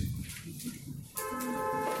experiment.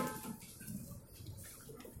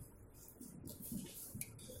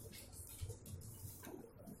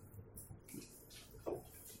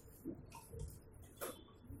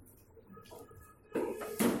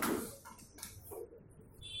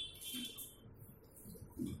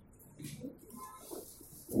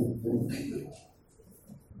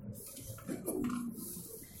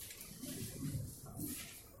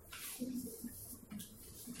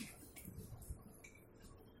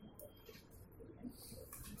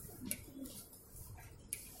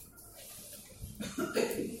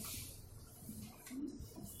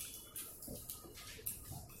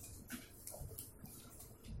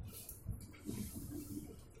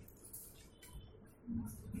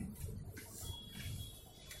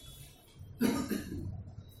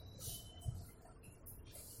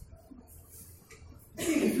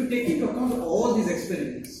 If you take into account all these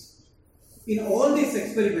experiments, in all these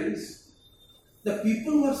experiments, the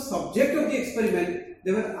people who are subject of the experiment,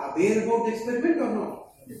 they were aware about the experiment or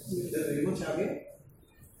not? Yes. They are very much aware.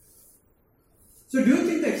 So do you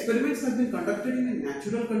think the experiments have been conducted in a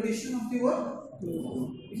natural condition of the world?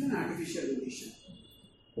 No. It's an artificial condition.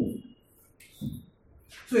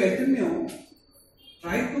 So Ateneo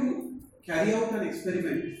tried to carry out an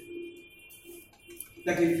experiment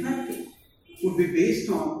that in fact would be based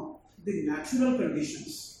on the natural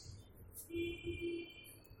conditions.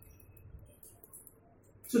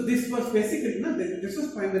 So this was basically, this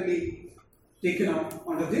was primarily taken up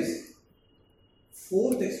under this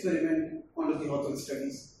fourth experiment under the Hawthorne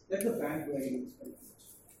studies, like the bag wearing experiment.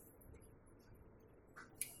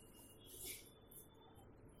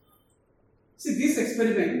 See, this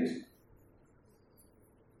experiment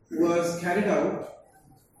was carried out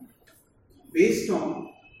based on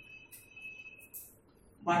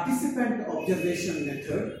participant observation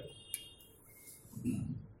method,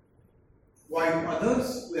 while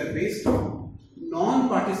others were based on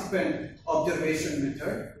non-participant observation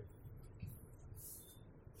method.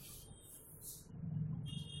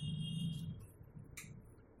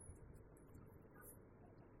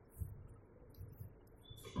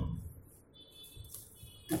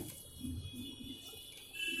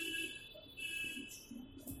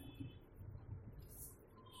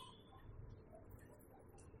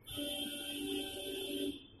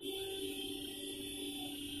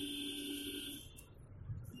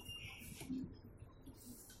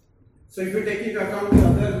 So if you take into account the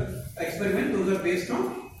other experiment, those are based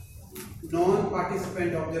on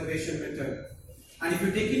non-participant observation method. And if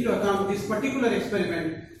you take into account this particular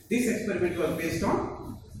experiment, this experiment was based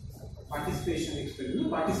on participation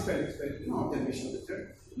experiment, participant experiment, observation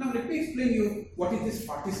method. Now let me explain you what is this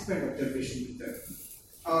participant observation method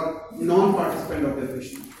or non-participant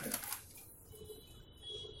observation method.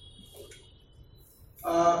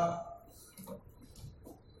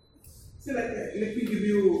 So let me give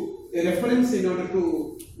you a reference in order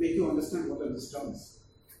to make you understand what are these terms.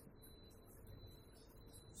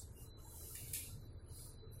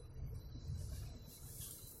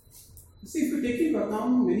 See, if you take into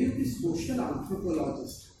account many of these social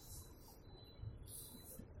anthropologists,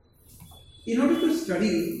 in order to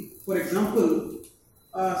study, for example,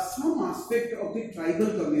 some aspect of the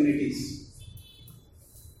tribal communities,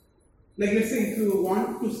 like let's say if you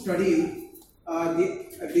want to study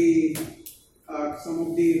some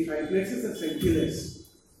of the triplexes of St. Giles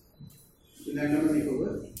in Andaman and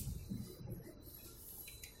Nicobar.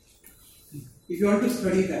 If you want to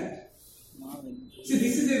study that, see,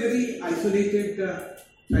 this is a very isolated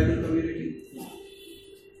tribal community.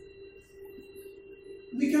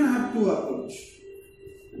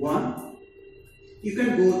 You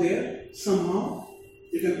can go there somehow,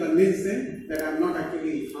 you can convince them that I am not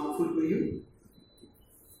actually harmful to you,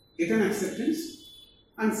 get an acceptance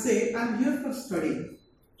and say, I am here for study,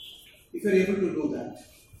 if you are able to do that.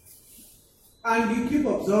 And you keep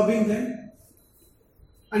observing them,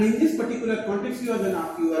 and in this particular context you are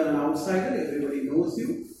an outsider, everybody knows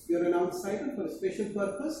you, you are an outsider for a special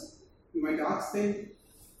purpose. You might ask them,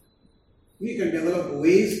 you can develop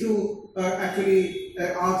ways to actually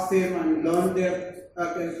ask them and learn their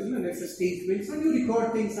let's say statements, and you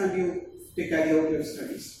record things and you carry out your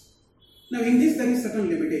studies. Now in this there is certain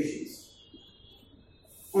limitations.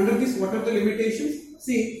 Under this, what are the limitations?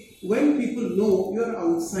 See, when people know you are an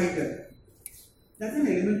outsider, that's an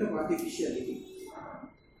element of artificiality.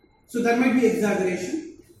 So there might be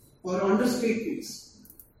exaggeration or understatements.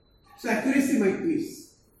 So accuracy might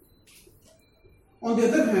miss. On the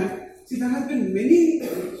other hand, see, there have been many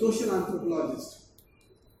social anthropologists,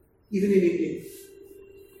 even in India.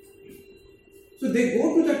 So they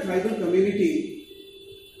go to the tribal community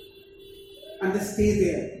and they stay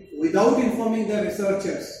there without informing their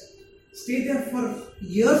researchers. Stay there for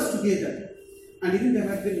years together. And even there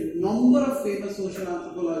have been a number of famous social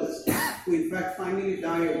anthropologists who in fact finally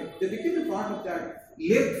died. They became a part of that,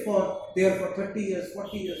 lived there for 30 years,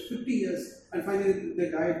 40 years, 50 years, and finally they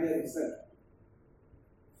died there itself.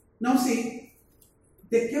 Now see,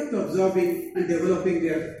 they kept observing and developing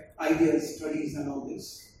their ideas, studies and all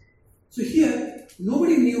this. So here,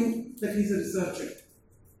 nobody knew that he's a researcher.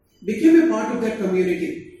 Became a part of that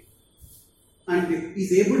community and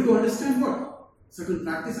is able to understand what? Certain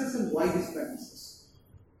practices and why these practices.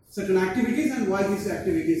 Certain activities and why these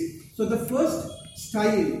activities. So the first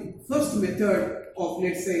style, first method of,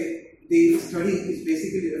 let's say, the study is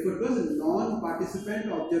basically referred to as a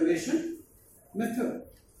non-participant observation method.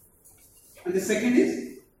 And the second is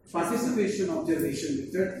participation observation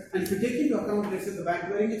method. And if you take into account, let's say, the bag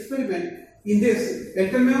wearing experiment, in this,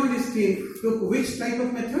 Eltermeyer and his team took which type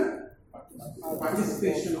of method?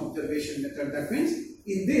 Participation observation method. That means,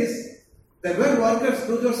 in this, there were workers,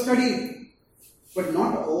 those were studied, but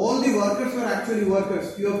not all the workers were actually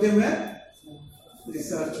workers. Few of them were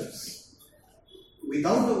researchers.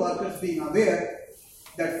 Without the workers being aware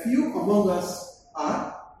that few among us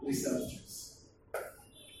are researchers.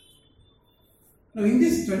 Now, in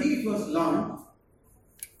this study, it was learned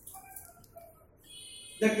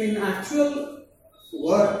that in actual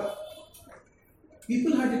work,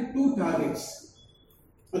 people had two targets.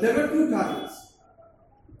 There were two targets.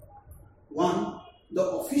 One, the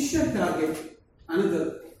official target,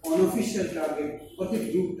 another, unofficial target, or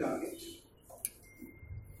the group target.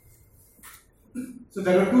 So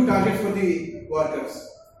there are two targets for the workers.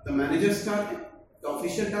 The manager's target, the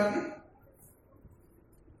official target,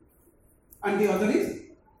 and the other is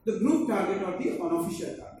the group target or the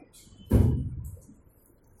unofficial target.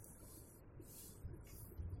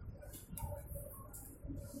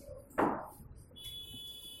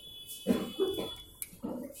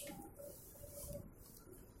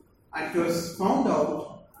 And it was found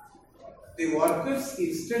out the workers,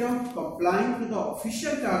 instead of complying to the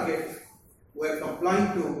official target, were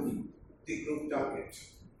complying to the group target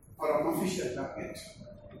or unofficial target.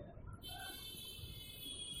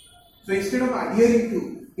 So instead of adhering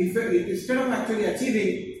to, in fact, instead of actually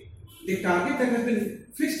achieving the target that has been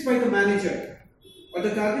fixed by the manager or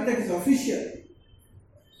the target that is official,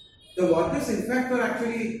 the workers in fact are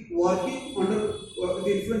actually working under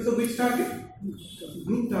the influence of which target?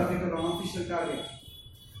 Group target or unofficial target.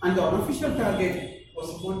 And the unofficial target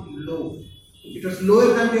was somewhat low. It was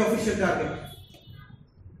lower than the official target.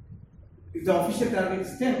 If the official target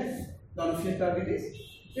is 10, the unofficial target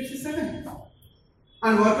is 7.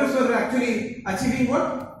 And workers were actually achieving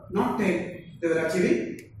what? Not 10, they were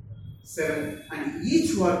achieving 7. And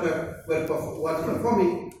each worker was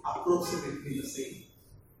performing approximately the same.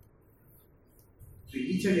 So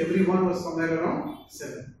each and every one was somewhere around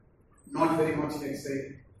 7. Not very much, let's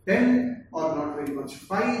say 10, or not very much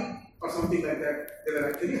 5, or something like that. They were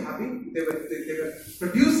actually having, they were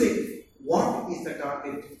producing what is the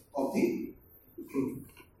target of the group.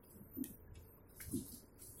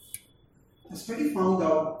 The study found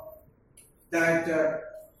out that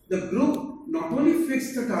the group not only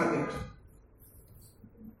fixed the target,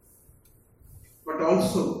 but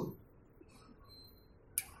also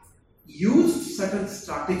used certain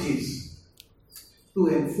strategies to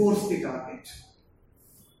enforce the target.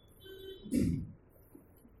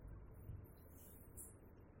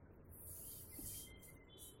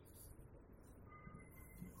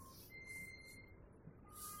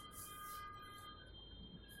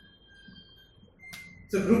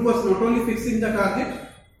 So group was not only fixing the target,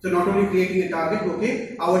 so not only creating a target,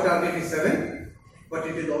 okay, our target is 7, but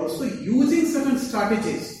it is also using certain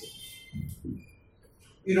strategies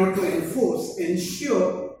in order to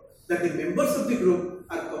ensure that the members of the group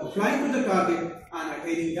are complying with the target and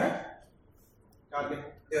attaining that target.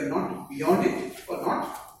 They are not beyond it or not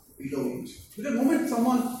below it. So the moment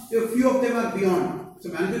a few of them are beyond, so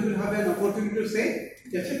manager will have an opportunity to say,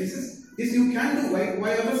 yes, this you can do,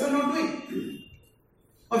 why others are not doing?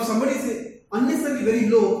 Or if somebody is unnecessarily very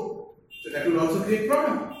low, so that will also create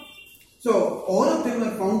problem. So all of them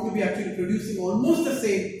are found to be actually producing almost the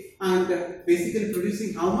same and basically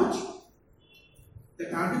producing how much? The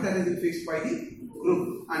target that has been fixed by the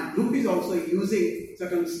group. And group is also using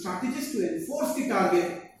certain strategies to enforce the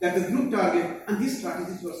target, that the group target, and these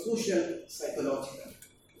strategies were social, psychological.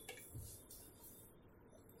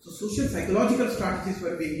 So social, psychological strategies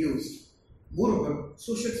were being used. Moreover,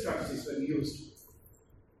 social strategies were used.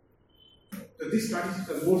 So these strategies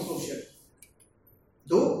were more social,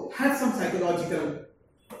 though had some psychological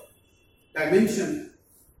dimension,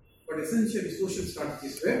 but essentially social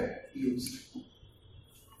strategies were used.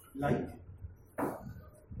 Like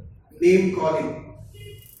name calling,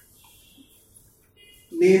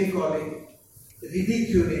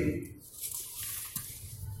 ridiculing,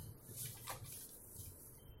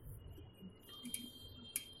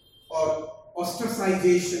 or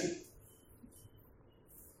ostracization.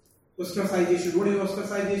 Ostracization, what is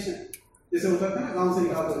ostracization? जैसे होता था ना, गांव से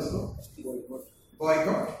निकाल दो इसको,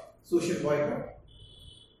 boycott, social boycott.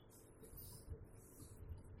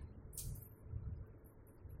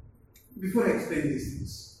 Before I explain these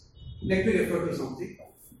things, let me refer to something.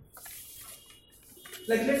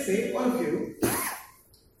 Like, let's say all of you,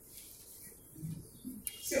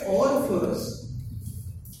 all of us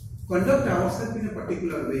conduct ourselves in a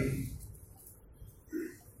particular way,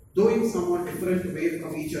 though in somewhat different way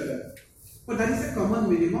from each other. But there is a common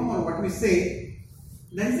minimum, or what we say,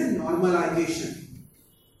 there is a normalization.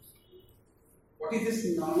 What is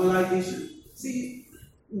this normalization? See,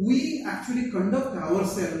 we actually conduct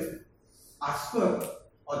ourselves as per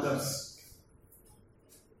others.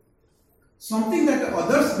 Something that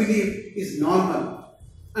others believe is normal,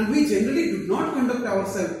 and we generally do not conduct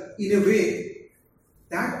ourselves in a way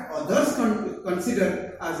that others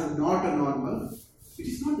consider as not a normal. It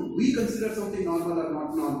is not we consider something normal or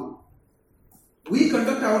not normal. We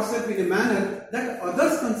conduct ourselves in a manner that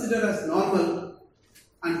others consider as normal,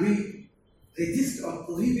 and we resist or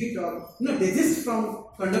prohibit or desist from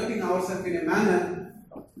conducting ourselves in a manner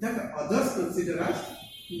that others consider as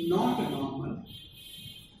not normal.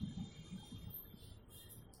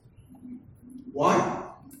 Why?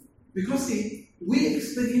 Because see, we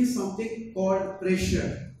experience something called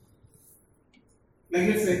pressure. Like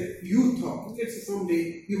let's say you thought, let's say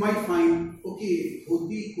someday you might find, okay,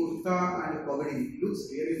 dhoti, kurta and pagadi looks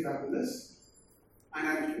really fabulous, and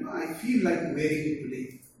I feel like wearing it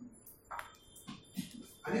today.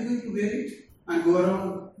 Are you going to wear it and go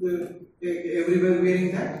around everywhere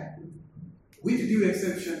wearing that? With due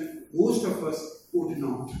exception, most of us would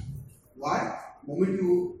not. Why? The moment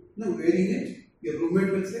you wearing it, your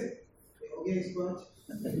roommate will say, okay, it's good.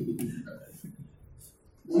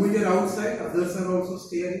 The moment you're outside, others are also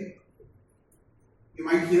staring. You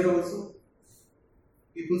might hear also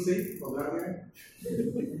people say,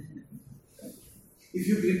 if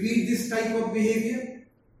you repeat this type of behavior,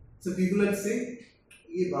 so people will say,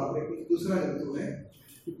 ये बाप रे कुछ दूसरा जंतु है.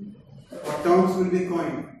 Or terms will be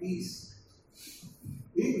coined. Peace.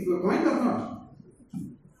 If you are coined or not.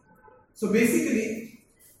 So basically,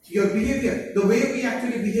 your behavior, the way we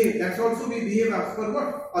actually behave, that's also we behave as per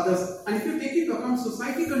what? Others. And if you take into account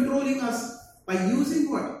society controlling us by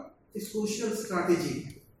using what? A social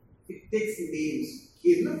strategy. It takes names.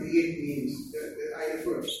 It will create names. I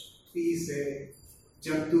refer. Peace hai,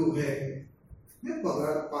 jantu hai,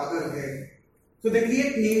 pagar hai. So they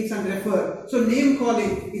create names and refer. So name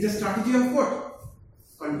calling is a strategy of what?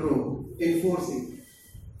 Control, enforcing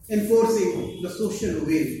the social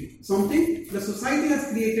will. Something the society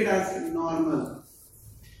has created as normal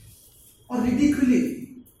or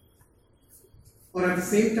ridiculing, or at the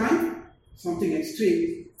same time something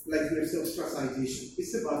extreme like let's say ostracization.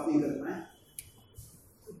 इससे बात नहीं करना है.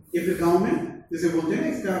 ये फिर गाँव में जैसे बोलते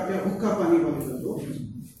हैं इसका क्या हुक्का पानी बंद कर दो.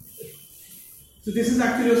 So this is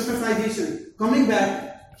actually ostracization. Coming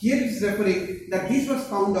back, here it is referring that this was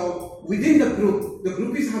found out within the group. The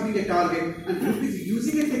group is having a target and group is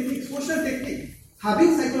using a technique, social technique,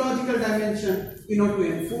 having psychological dimension in order to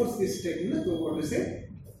enforce this technique, to what we say,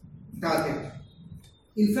 target.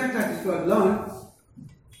 In fact, as you have learned,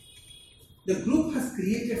 the group has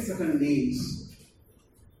created certain names.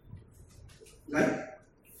 Like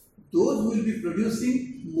those will be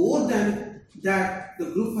producing more than that the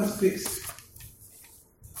group has fixed.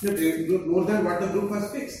 more than what the group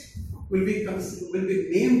has fixed, will be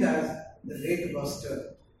named as the rate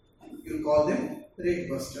buster. You will call them rate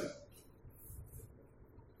buster.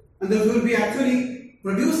 And those will be actually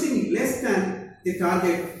producing less than the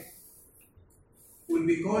target will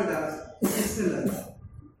be called as chiseler.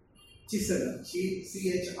 Chiseler.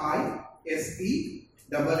 C-H-I-S-E-L-L-E-R.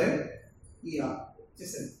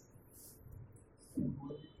 Chiseler.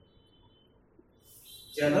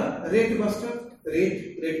 Jala, rate buster.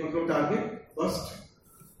 Rate मतलब target, bust,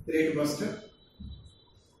 rate buster,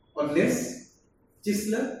 or less,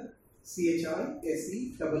 chiseler, C-H-I-S-E-L-L-E-R.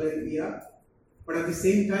 But at the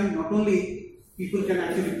same time, not only people can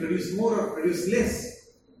actually produce more or produce less,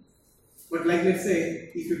 but like let's say,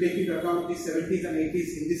 if you take into account the 70s and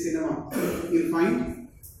 80s Hindi cinema, you'll find,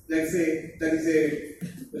 let's say, there is a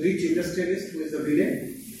rich industrialist who is the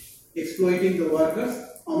villain, exploiting the workers.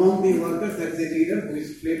 Among the workers, there is a leader who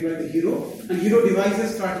is played by the hero, and hero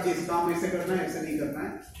devises strategies. काम ऐसे करना है, ऐसे नहीं करना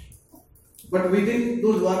है. But within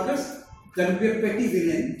those workers, there will be a petty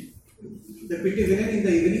villain. The petty villain in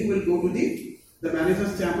the evening will go to the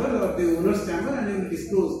manager's chamber or the owner's chamber and he will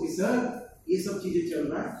disclose, sir, ये सब चीजें चल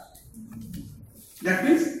रहा है. That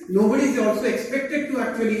means nobody is also expected to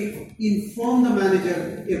actually inform the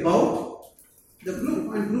manager about the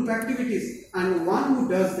group and group activities, and one who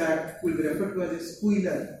does that will be referred to as a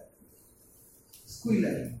squealer.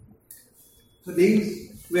 Squealer. So names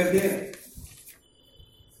were there.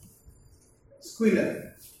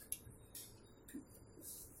 Squealer.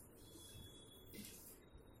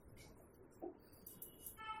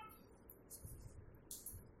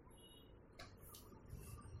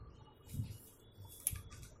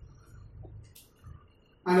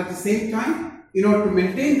 And at the same time, in order to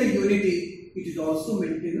maintain the unity, it is also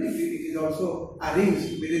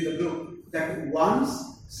arranged within the group that once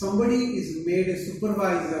somebody is made a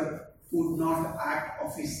supervisor, would not act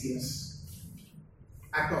officious.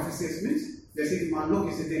 Act officious means, जैसे कि मान लो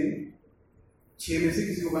किसी दिन 6 में से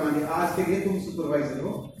किसी को बना दिया, आज के लिए तुम supervisor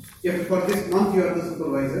हो, या for this month you are the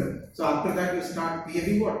supervisor. So after that you start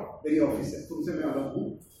behaving what? Very officious. तुमसे मैं अलग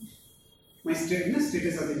हूँ. My status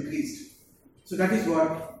has increased. So that is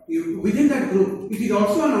what within that group. It is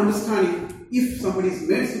also an understanding. If somebody is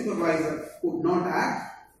made supervisor, would not act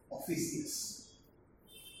officious.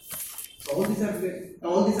 So all these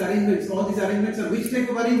arrangements are which type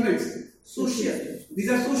of arrangements? Social. These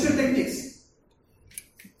are social techniques.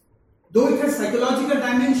 Though it has psychological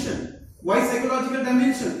dimension. Why psychological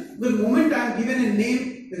dimension? The moment I am given a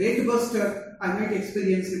name, rate buster, I might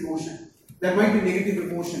experience emotion. There might be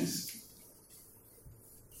negative emotions.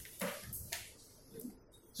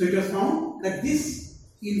 So it was found that this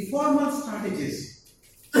informal strategies,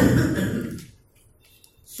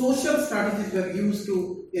 social strategies were used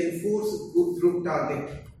to enforce good group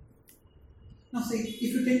target. Now see,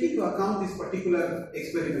 if you take into account this particular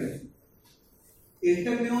experiment,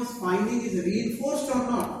 Elton-Meo's finding is reinforced or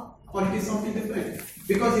not, or it is something different,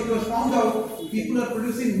 because it was found out people are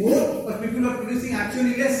producing more or people are producing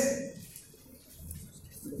actually less.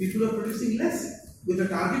 People are producing less. With the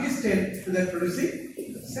target is 10 and they are producing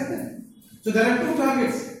 7. So there are two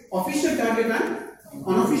targets, official target and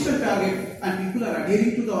unofficial target, and people are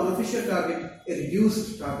adhering to the unofficial target, a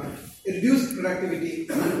reduced target, a reduced productivity.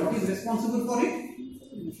 And what is responsible for it?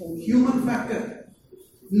 Human factor,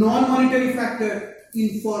 non-monetary factor,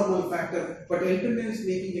 informal factor. But Elton-Meo is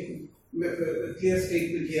making a clear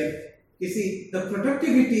statement here. You see, the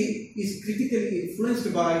productivity is critically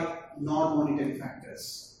influenced by non-monetary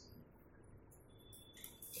factors.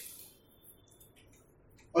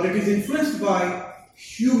 Or it is influenced by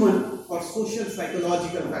human or social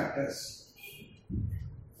psychological factors.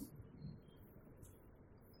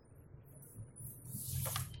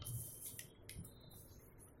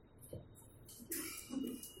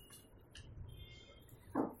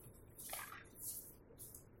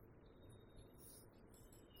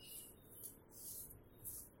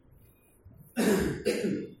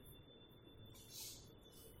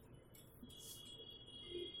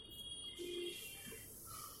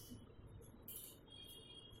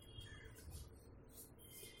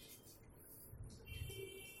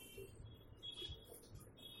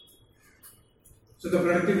 So the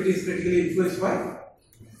productivity is critically influenced by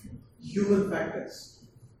human factors.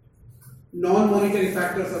 Non-monetary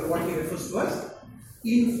factors are what he refers to as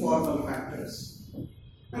informal factors.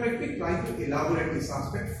 Now let me try to elaborate this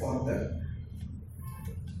aspect further.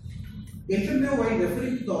 Elton-Meo, while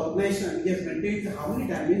referring to the organization, he has maintained how many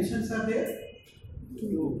dimensions are there?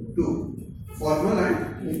 Two. Formal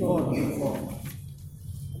and informal.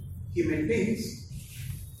 He maintains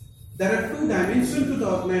there are two dimensions to the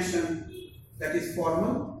organization, that is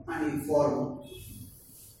formal and informal.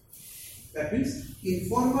 That means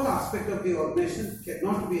informal aspect of the organization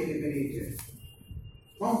cannot be eliminated.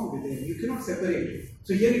 Bound to be there. You cannot separate it.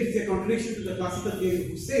 So here it is a contradiction to the classical theory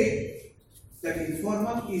who say that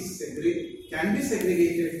informal is can be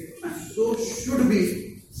segregated and so should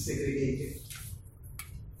be segregated.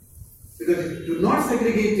 Because if you do not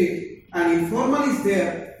segregate it and informal is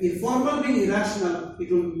there, informal being irrational,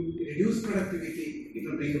 it will reduce productivity, it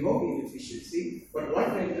will bring about inefficiency. But what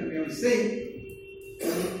Elton is saying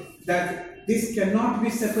that this cannot be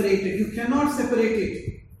separated. You cannot separate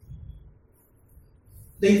it.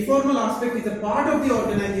 The informal aspect is a part of the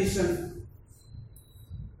organization,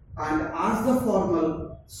 and as the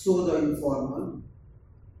formal, so the informal.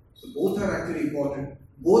 So both are actually important.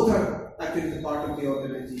 Both are actually the part of the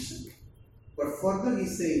organization. But further he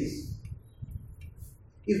says,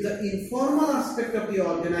 if the informal aspect of the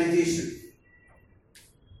organization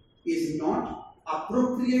is not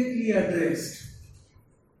appropriately addressed,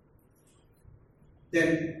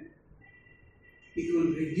 then it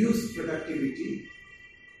will reduce productivity,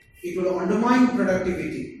 it will undermine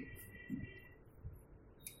productivity.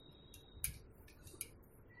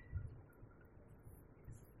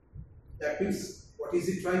 That means, what is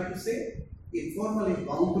it trying to say? Informal is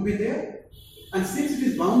bound to be there, and since it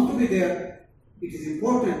is bound to be there, it is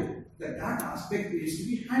important that that aspect needs to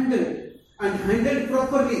be handled, and handled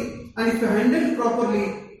properly. And if you handle it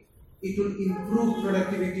properly, it will improve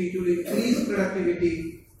productivity, it will increase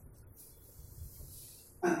productivity.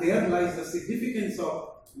 And there lies the significance of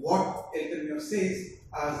what Elton says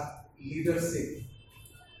as leadership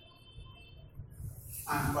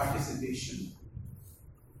and participation.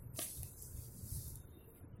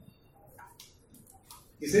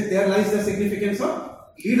 He said there lies the significance of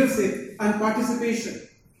leadership and participation.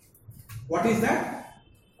 What is that?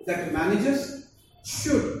 That managers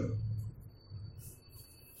should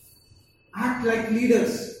act like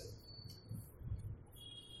leaders.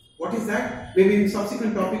 What is that? Maybe in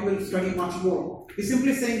subsequent topic we'll study much more. He's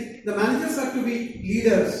simply saying the managers are to be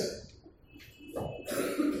leaders.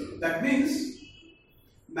 That means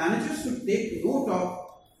managers should take note of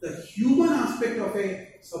the human aspect of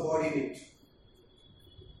a subordinate.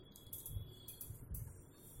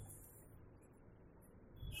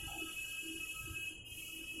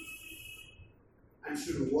 And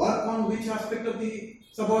should work on which aspect of the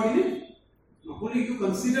subordinate? Not only you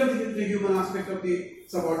consider the human aspect of the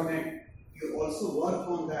subordinate, you also work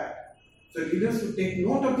on that. So leaders should take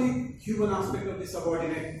note of the human aspect of the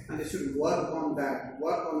subordinate, and they should work on that,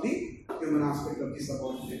 work on the human aspect of the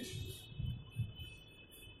subordinate.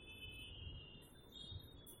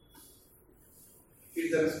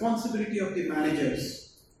 It's the responsibility of the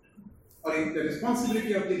managers, or it's the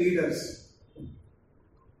responsibility of the leaders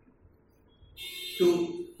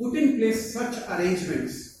to put in place such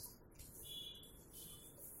arrangements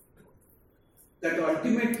that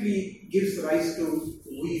ultimately gives rise to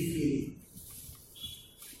we feeling.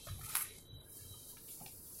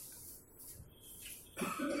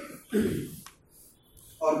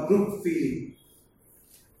 Or group feeling.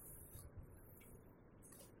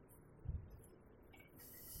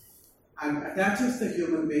 And attaches the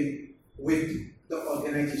human being with the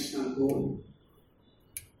organizational goal.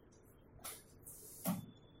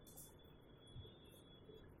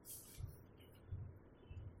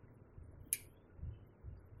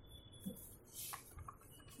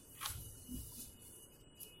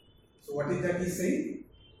 So what is that he's saying?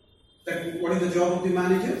 That what is the job of the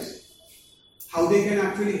managers? How they can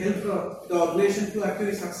actually help the organization to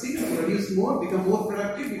actually succeed, produce more, become more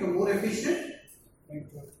productive, become more efficient?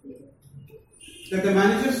 That the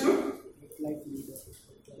managers should?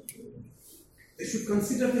 They should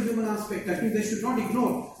consider the human aspect. That means they should not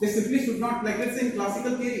ignore. They simply should not, like let's say in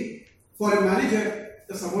classical theory, for a manager,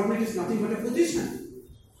 the subordinate is nothing but a position.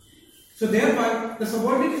 So thereby, the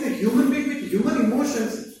subordinate is a human being with human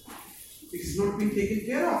emotions. It is not being taken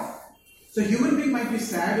care of. So human being might be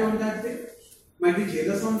sad on that day, might be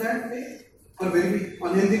jealous on that day, or very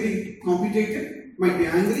unhealthily competitive, might be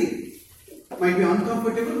angry, might be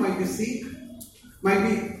uncomfortable, might be sick, might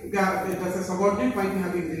be as a subordinate, might be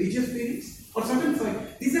having religious feelings, or something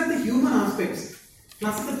like these are the human aspects.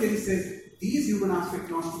 Classical theory says these human aspects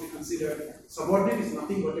not to be considered. Subordinate is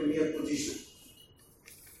nothing but a mere position.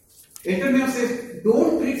 Elton says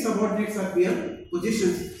don't treat subordinates as mere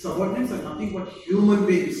positions. Subordinates are nothing but human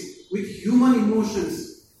beings with human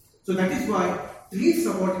emotions. So that is why treat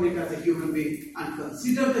subordinate as a human being and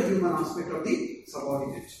consider the human aspect of the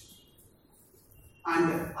subordinate.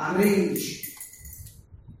 And arrange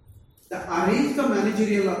the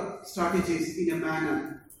managerial strategies in a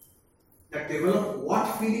manner that develop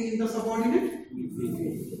what feeling in the subordinate? We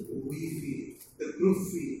feel, the group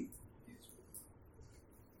feeling.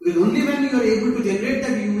 Because only when you are able to generate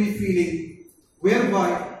that UV feeling,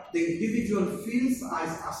 whereby the individual feels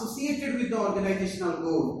as associated with the organizational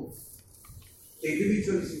goal, the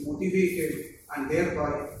individual is motivated and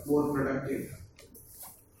thereby more productive.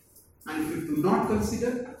 And if you do not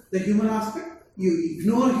consider the human aspect, you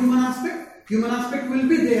ignore human aspect will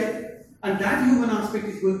be there, and that human aspect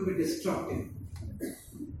is going to be destructive.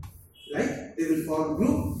 Like, they will form a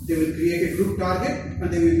group, they will create a group target,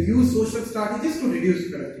 and they will use social strategies to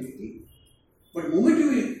reduce productivity. But the moment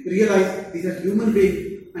you realize these are human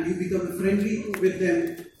beings and you become friendly with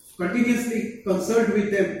them, continuously concerned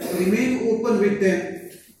with them, remain open with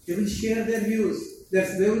them, they will share their views,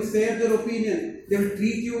 they will share their opinion, they will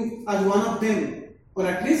treat you as one of them, or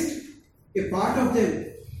at least a part of them.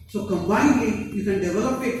 So combinedly, you can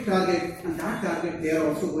develop a target, and that target they are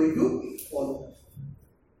also going to follow.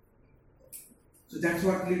 So that's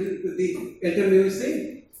what the elder way is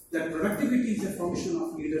saying, that productivity is a function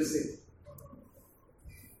of leadership.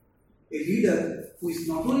 A leader who is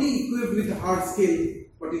not only equipped with hard skill,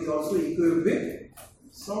 but is also equipped with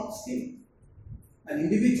soft skill. An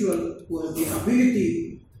individual who has the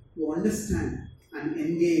ability to understand and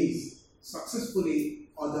engage successfully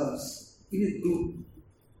others in a group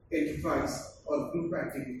enterprise or group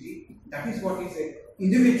activity, that is what is an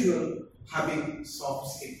individual having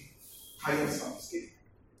soft skill, higher soft skill.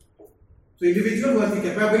 So individual who has the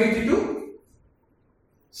capability to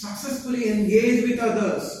successfully engage with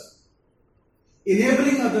others,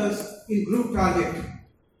 enabling others in group target,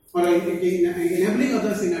 or enabling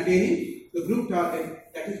others in attaining the group target,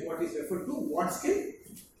 that is what is referred to what skill?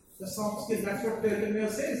 The soft skill. That's what Telgemeier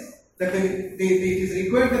says. That it is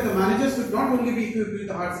required that the managers should not only be equipped with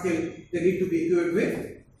the hard skill, they need to be equipped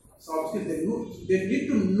with soft skill. They need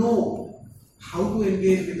to know how to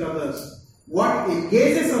engage with others, what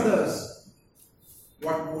engages others,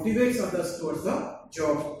 what motivates others towards the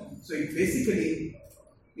job. So it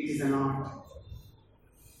is an art.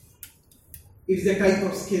 It is a type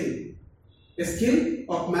of skill. A skill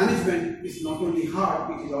of management is not only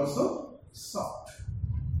hard, it is also soft.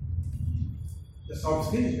 The soft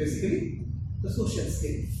skill is basically the social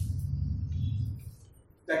skill.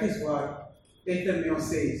 That is what Telgemeier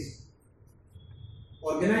says.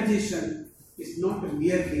 Organization is not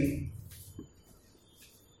merely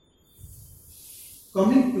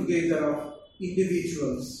coming together of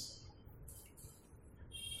individuals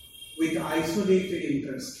with isolated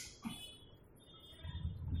interest.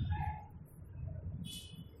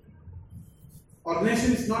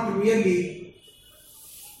 Organization is not merely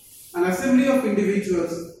an assembly of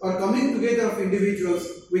individuals or coming together of individuals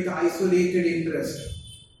with isolated interest,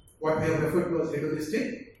 what they have referred to as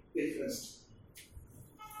hedonistic interest.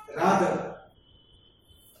 Rather,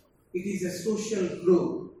 it is a social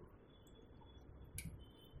group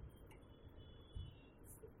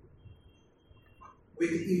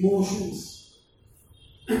with emotions.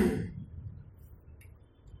 It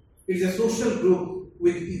is a social group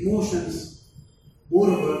with emotions,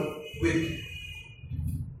 moreover, with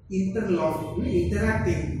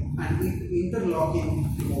interacting and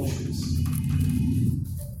interlocking emotions.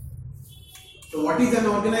 So what is an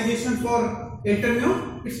organization for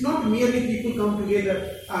Telgemeier? It's not merely people come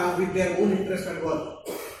together with their own interest at work.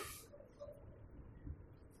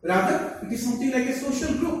 Rather, it is something like a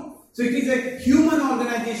social group. So it is a human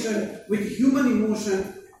organization with human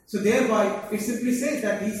emotion. So thereby, it simply says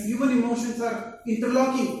that these human emotions are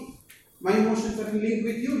interlocking. My emotions are linked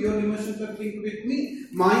with you, your emotions are linked with me.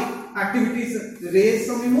 My activities raise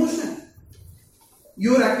some emotion.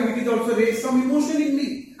 Your activities also raise some emotion in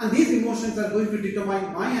me. And these emotions are going to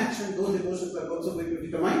determine my action, those emotions are also going to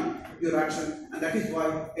determine your action. And that is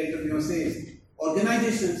why Telgemeier says,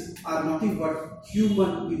 organizations are nothing but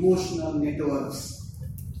human emotional networks.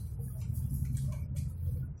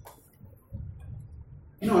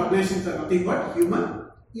 Organizations are nothing but human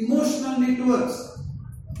emotional networks.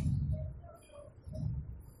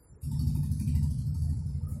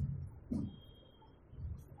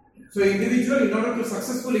 So individual, in order to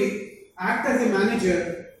successfully act as a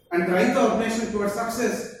manager and drive the organization towards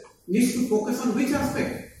success, needs to focus on which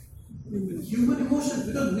aspect? Human emotions,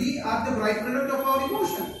 because we are the byproduct of our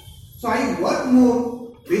emotion. So I work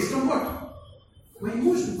more based on what? My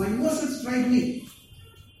emotion. My emotions drive me.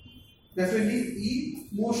 That's why we need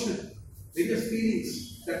emotion, various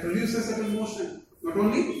feelings that produce a certain emotion. Not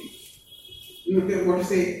only what to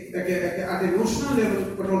say at an emotional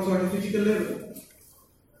level, but also at a physical level.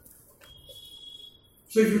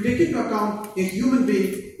 So if you take into account a human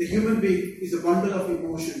being, the human being is a bundle of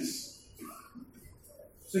emotions.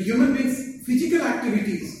 So human beings' physical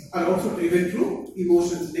activities are also driven through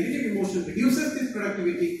emotions. Negative emotion reduces this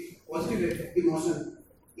productivity, positive emotion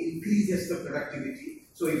increases the productivity.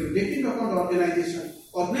 So if you take into account organization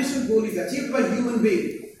goal is achieved by human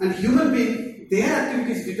being, and human being, their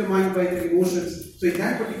activity is determined by their emotions. So in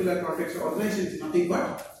that particular context, organization is nothing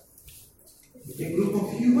but a group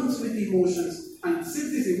of humans with emotions, and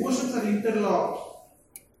since these emotions are interlocked,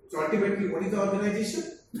 so ultimately what is the organization?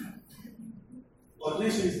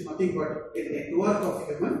 Organization is nothing but a network of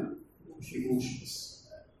human emotions.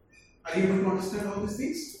 Are you able to understand all these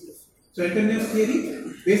things? So Elton theory,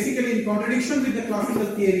 basically in contradiction with the classical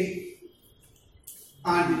theory,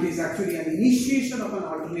 and it is actually an initiation of an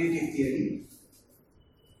alternative theory.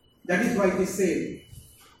 That is why it is said,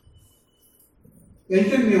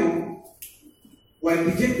 Elton Mayo, while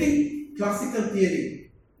rejecting classical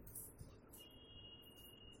theory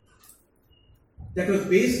that was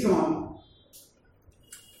based on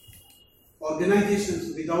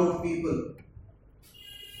organizations without people,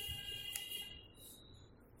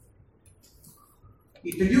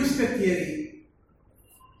 introduced a theory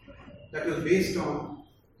that was based on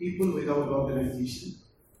people without organization.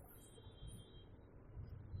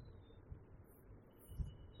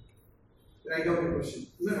 Write down the question.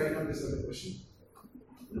 Write down this other question.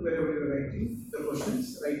 Wherever you are writing the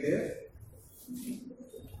questions, right there.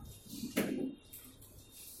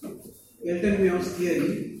 Elton Mayo's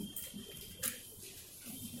theory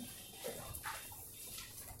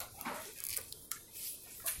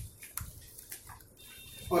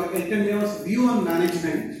or Elton Mayo's view on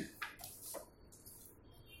management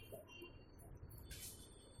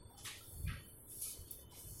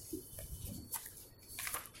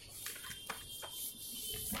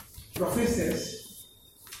professes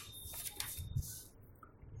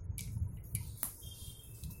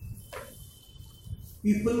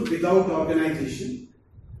people without organization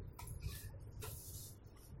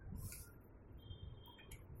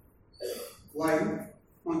while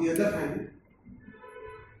on the other hand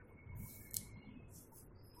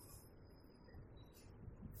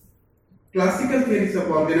classical theories of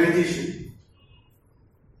organization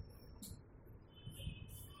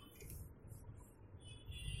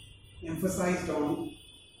emphasized on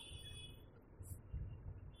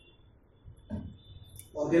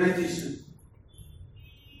organization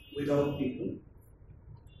without people.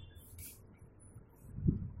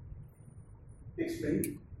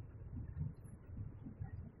 Explain.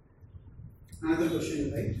 Another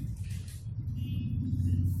question, right?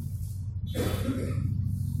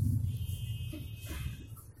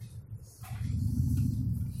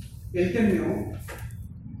 Elton Mayo,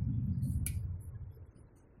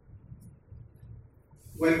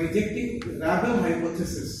 while rejecting Rabel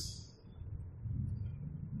hypothesis,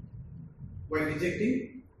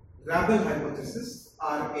 Rabel hypothesis,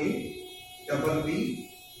 R-A-B-B-L-E,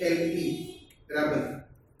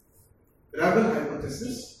 Rabel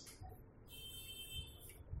hypothesis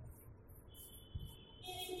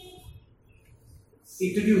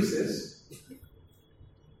introduces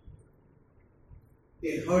a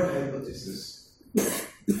herd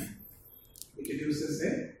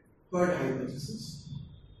hypothesis.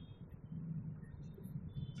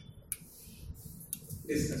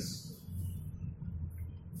 Discuss.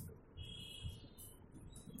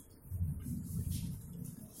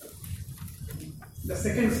 The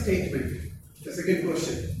second statement, the second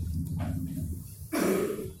question.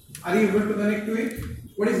 Are you able to connect to it?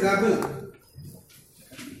 What is Rabel?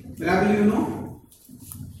 Rabel, you know?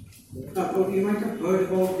 You might have heard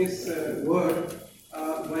about this word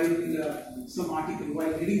while reading some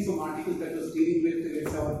article that was dealing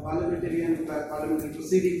with our parliamentary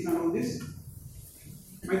proceedings and all this.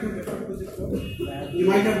 Might have referred to this word. You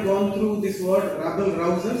might have gone through this word, rabble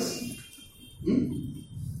rousers.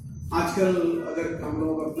 आजकल अगर हम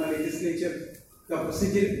लोग अपना legislature का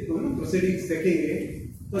proceedings देखेंगे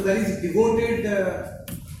तो there is devoted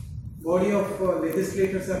body of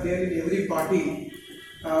legislators are there in every party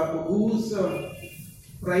whose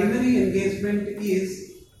primary engagement is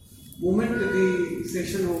moment the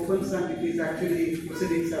session opens and it is actually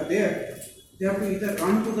proceedings are there, they have to either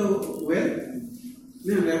run to the well,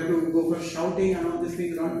 they have to go for shouting and all these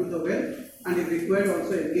things, run to the well, and if required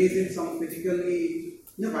also engage in some physically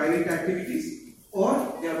violent activities, or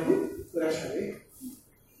they have to rush away.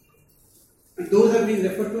 And those are being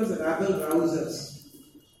referred to as rabble rousers.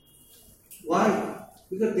 Why?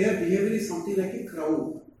 Because their behavior is something like a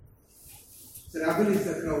crowd. So rabble is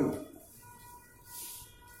the crowd.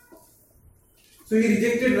 So he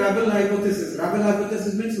rejected rabble hypothesis. Rabble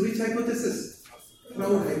hypothesis means which hypothesis?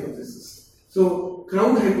 Crowd hypothesis. So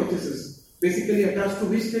crowd hypothesis basically attached to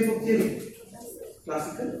which type of theory?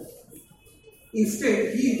 Classical.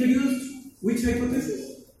 Instead, he introduced which hypothesis?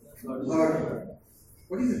 Herd.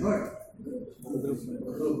 What is a herd?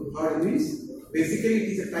 Group. Herd means basically it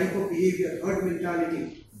is a type of behavior, herd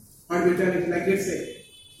mentality. Herd mentality, like let's say,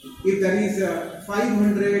 if there is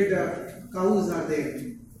 500 cows are there,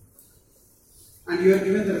 and you are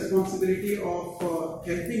given the responsibility of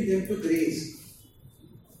helping them to graze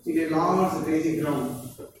in a large grazing ground,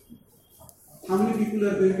 how many people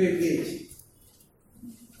are going to engage?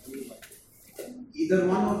 Either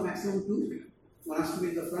one or maximum two. One has to be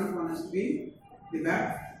in the front, one has to be in the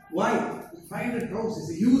back. Why? 500 cows is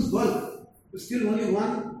a huge bulk. But still only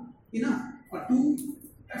one enough. Or two,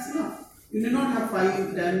 that's enough. You need not have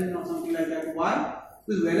 5, 10 or something like that. Why?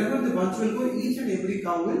 Because wherever the bunch will go, each and every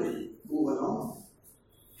cow will move along.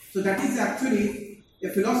 So that is actually a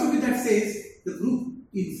philosophy that says the group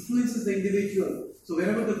influences the individual. So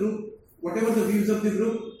wherever the group, whatever the views of the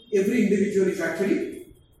group, every individual is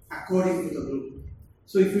actually according to the group.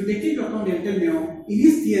 So if you take into account Elton Mayo, in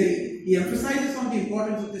his theory, he emphasizes on the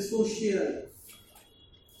importance of the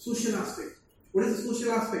social aspect. What is the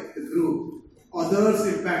social aspect? The group.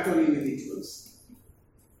 Others' impact on individuals.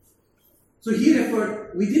 So he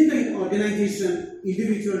referred, within the organization,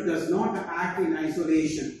 individual does not act in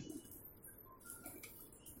isolation.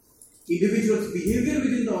 Individual's behavior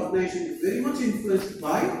within the organization is very much influenced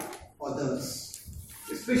by others,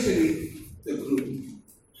 especially the group,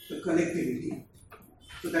 the collectivity.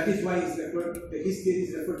 So that is why his theory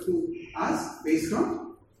is referred to as based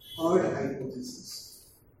on herd hypothesis.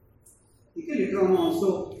 Okay, later on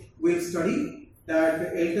also we will study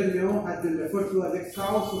that Elton Mayo has been referred to as a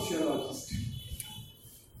cow sociologist.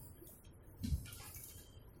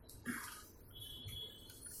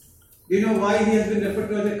 Do you know why he has been referred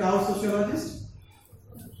to as a cow sociologist?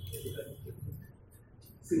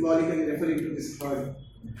 Symbolically referring to this herd.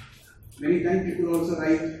 Many times people also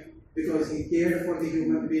write because he cared for the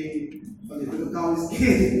human being, or the cow is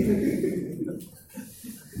caring.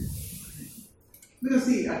 Because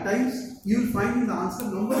see, at times you will find in the answer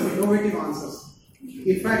number of innovative answers.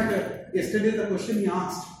 In fact, yesterday the question he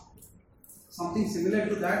asked, something similar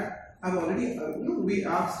to that, I've already, we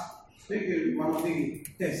asked one of the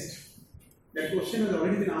tests. That question has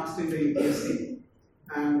already been asked in the UPSC.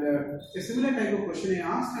 And a similar type of question I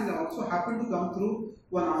asked, and I also happened to come through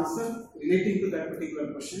one answer relating to that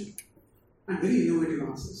particular question, and very innovative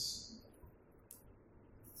answers.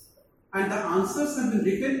 And the answers have been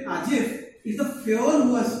written as if it's the Fayol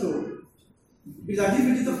who has told. It's as if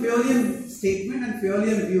it is the Fayolian statement and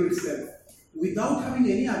Fayolian view itself. Without having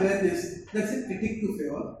any awareness, that's a critique to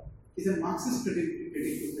Fayol. It's a Marxist critique to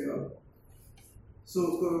Fayol.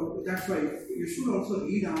 So that's why you should also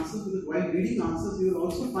read answers, because while reading answers, you will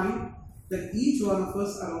also find that each one of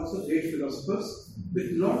us are also great philosophers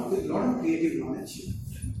with a lot of creative knowledge.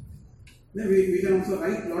 Then we can also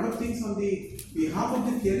write a lot of things on the behalf of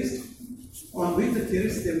the theorist, on which the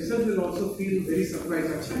theorists themselves will also feel very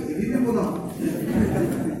surprised. Actually,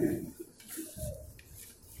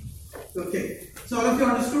 okay. So all of you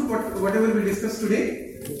understood whatever we discussed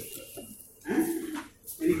today?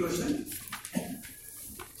 Any question?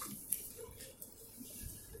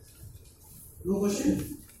 No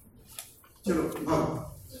question? Chalo, bhag.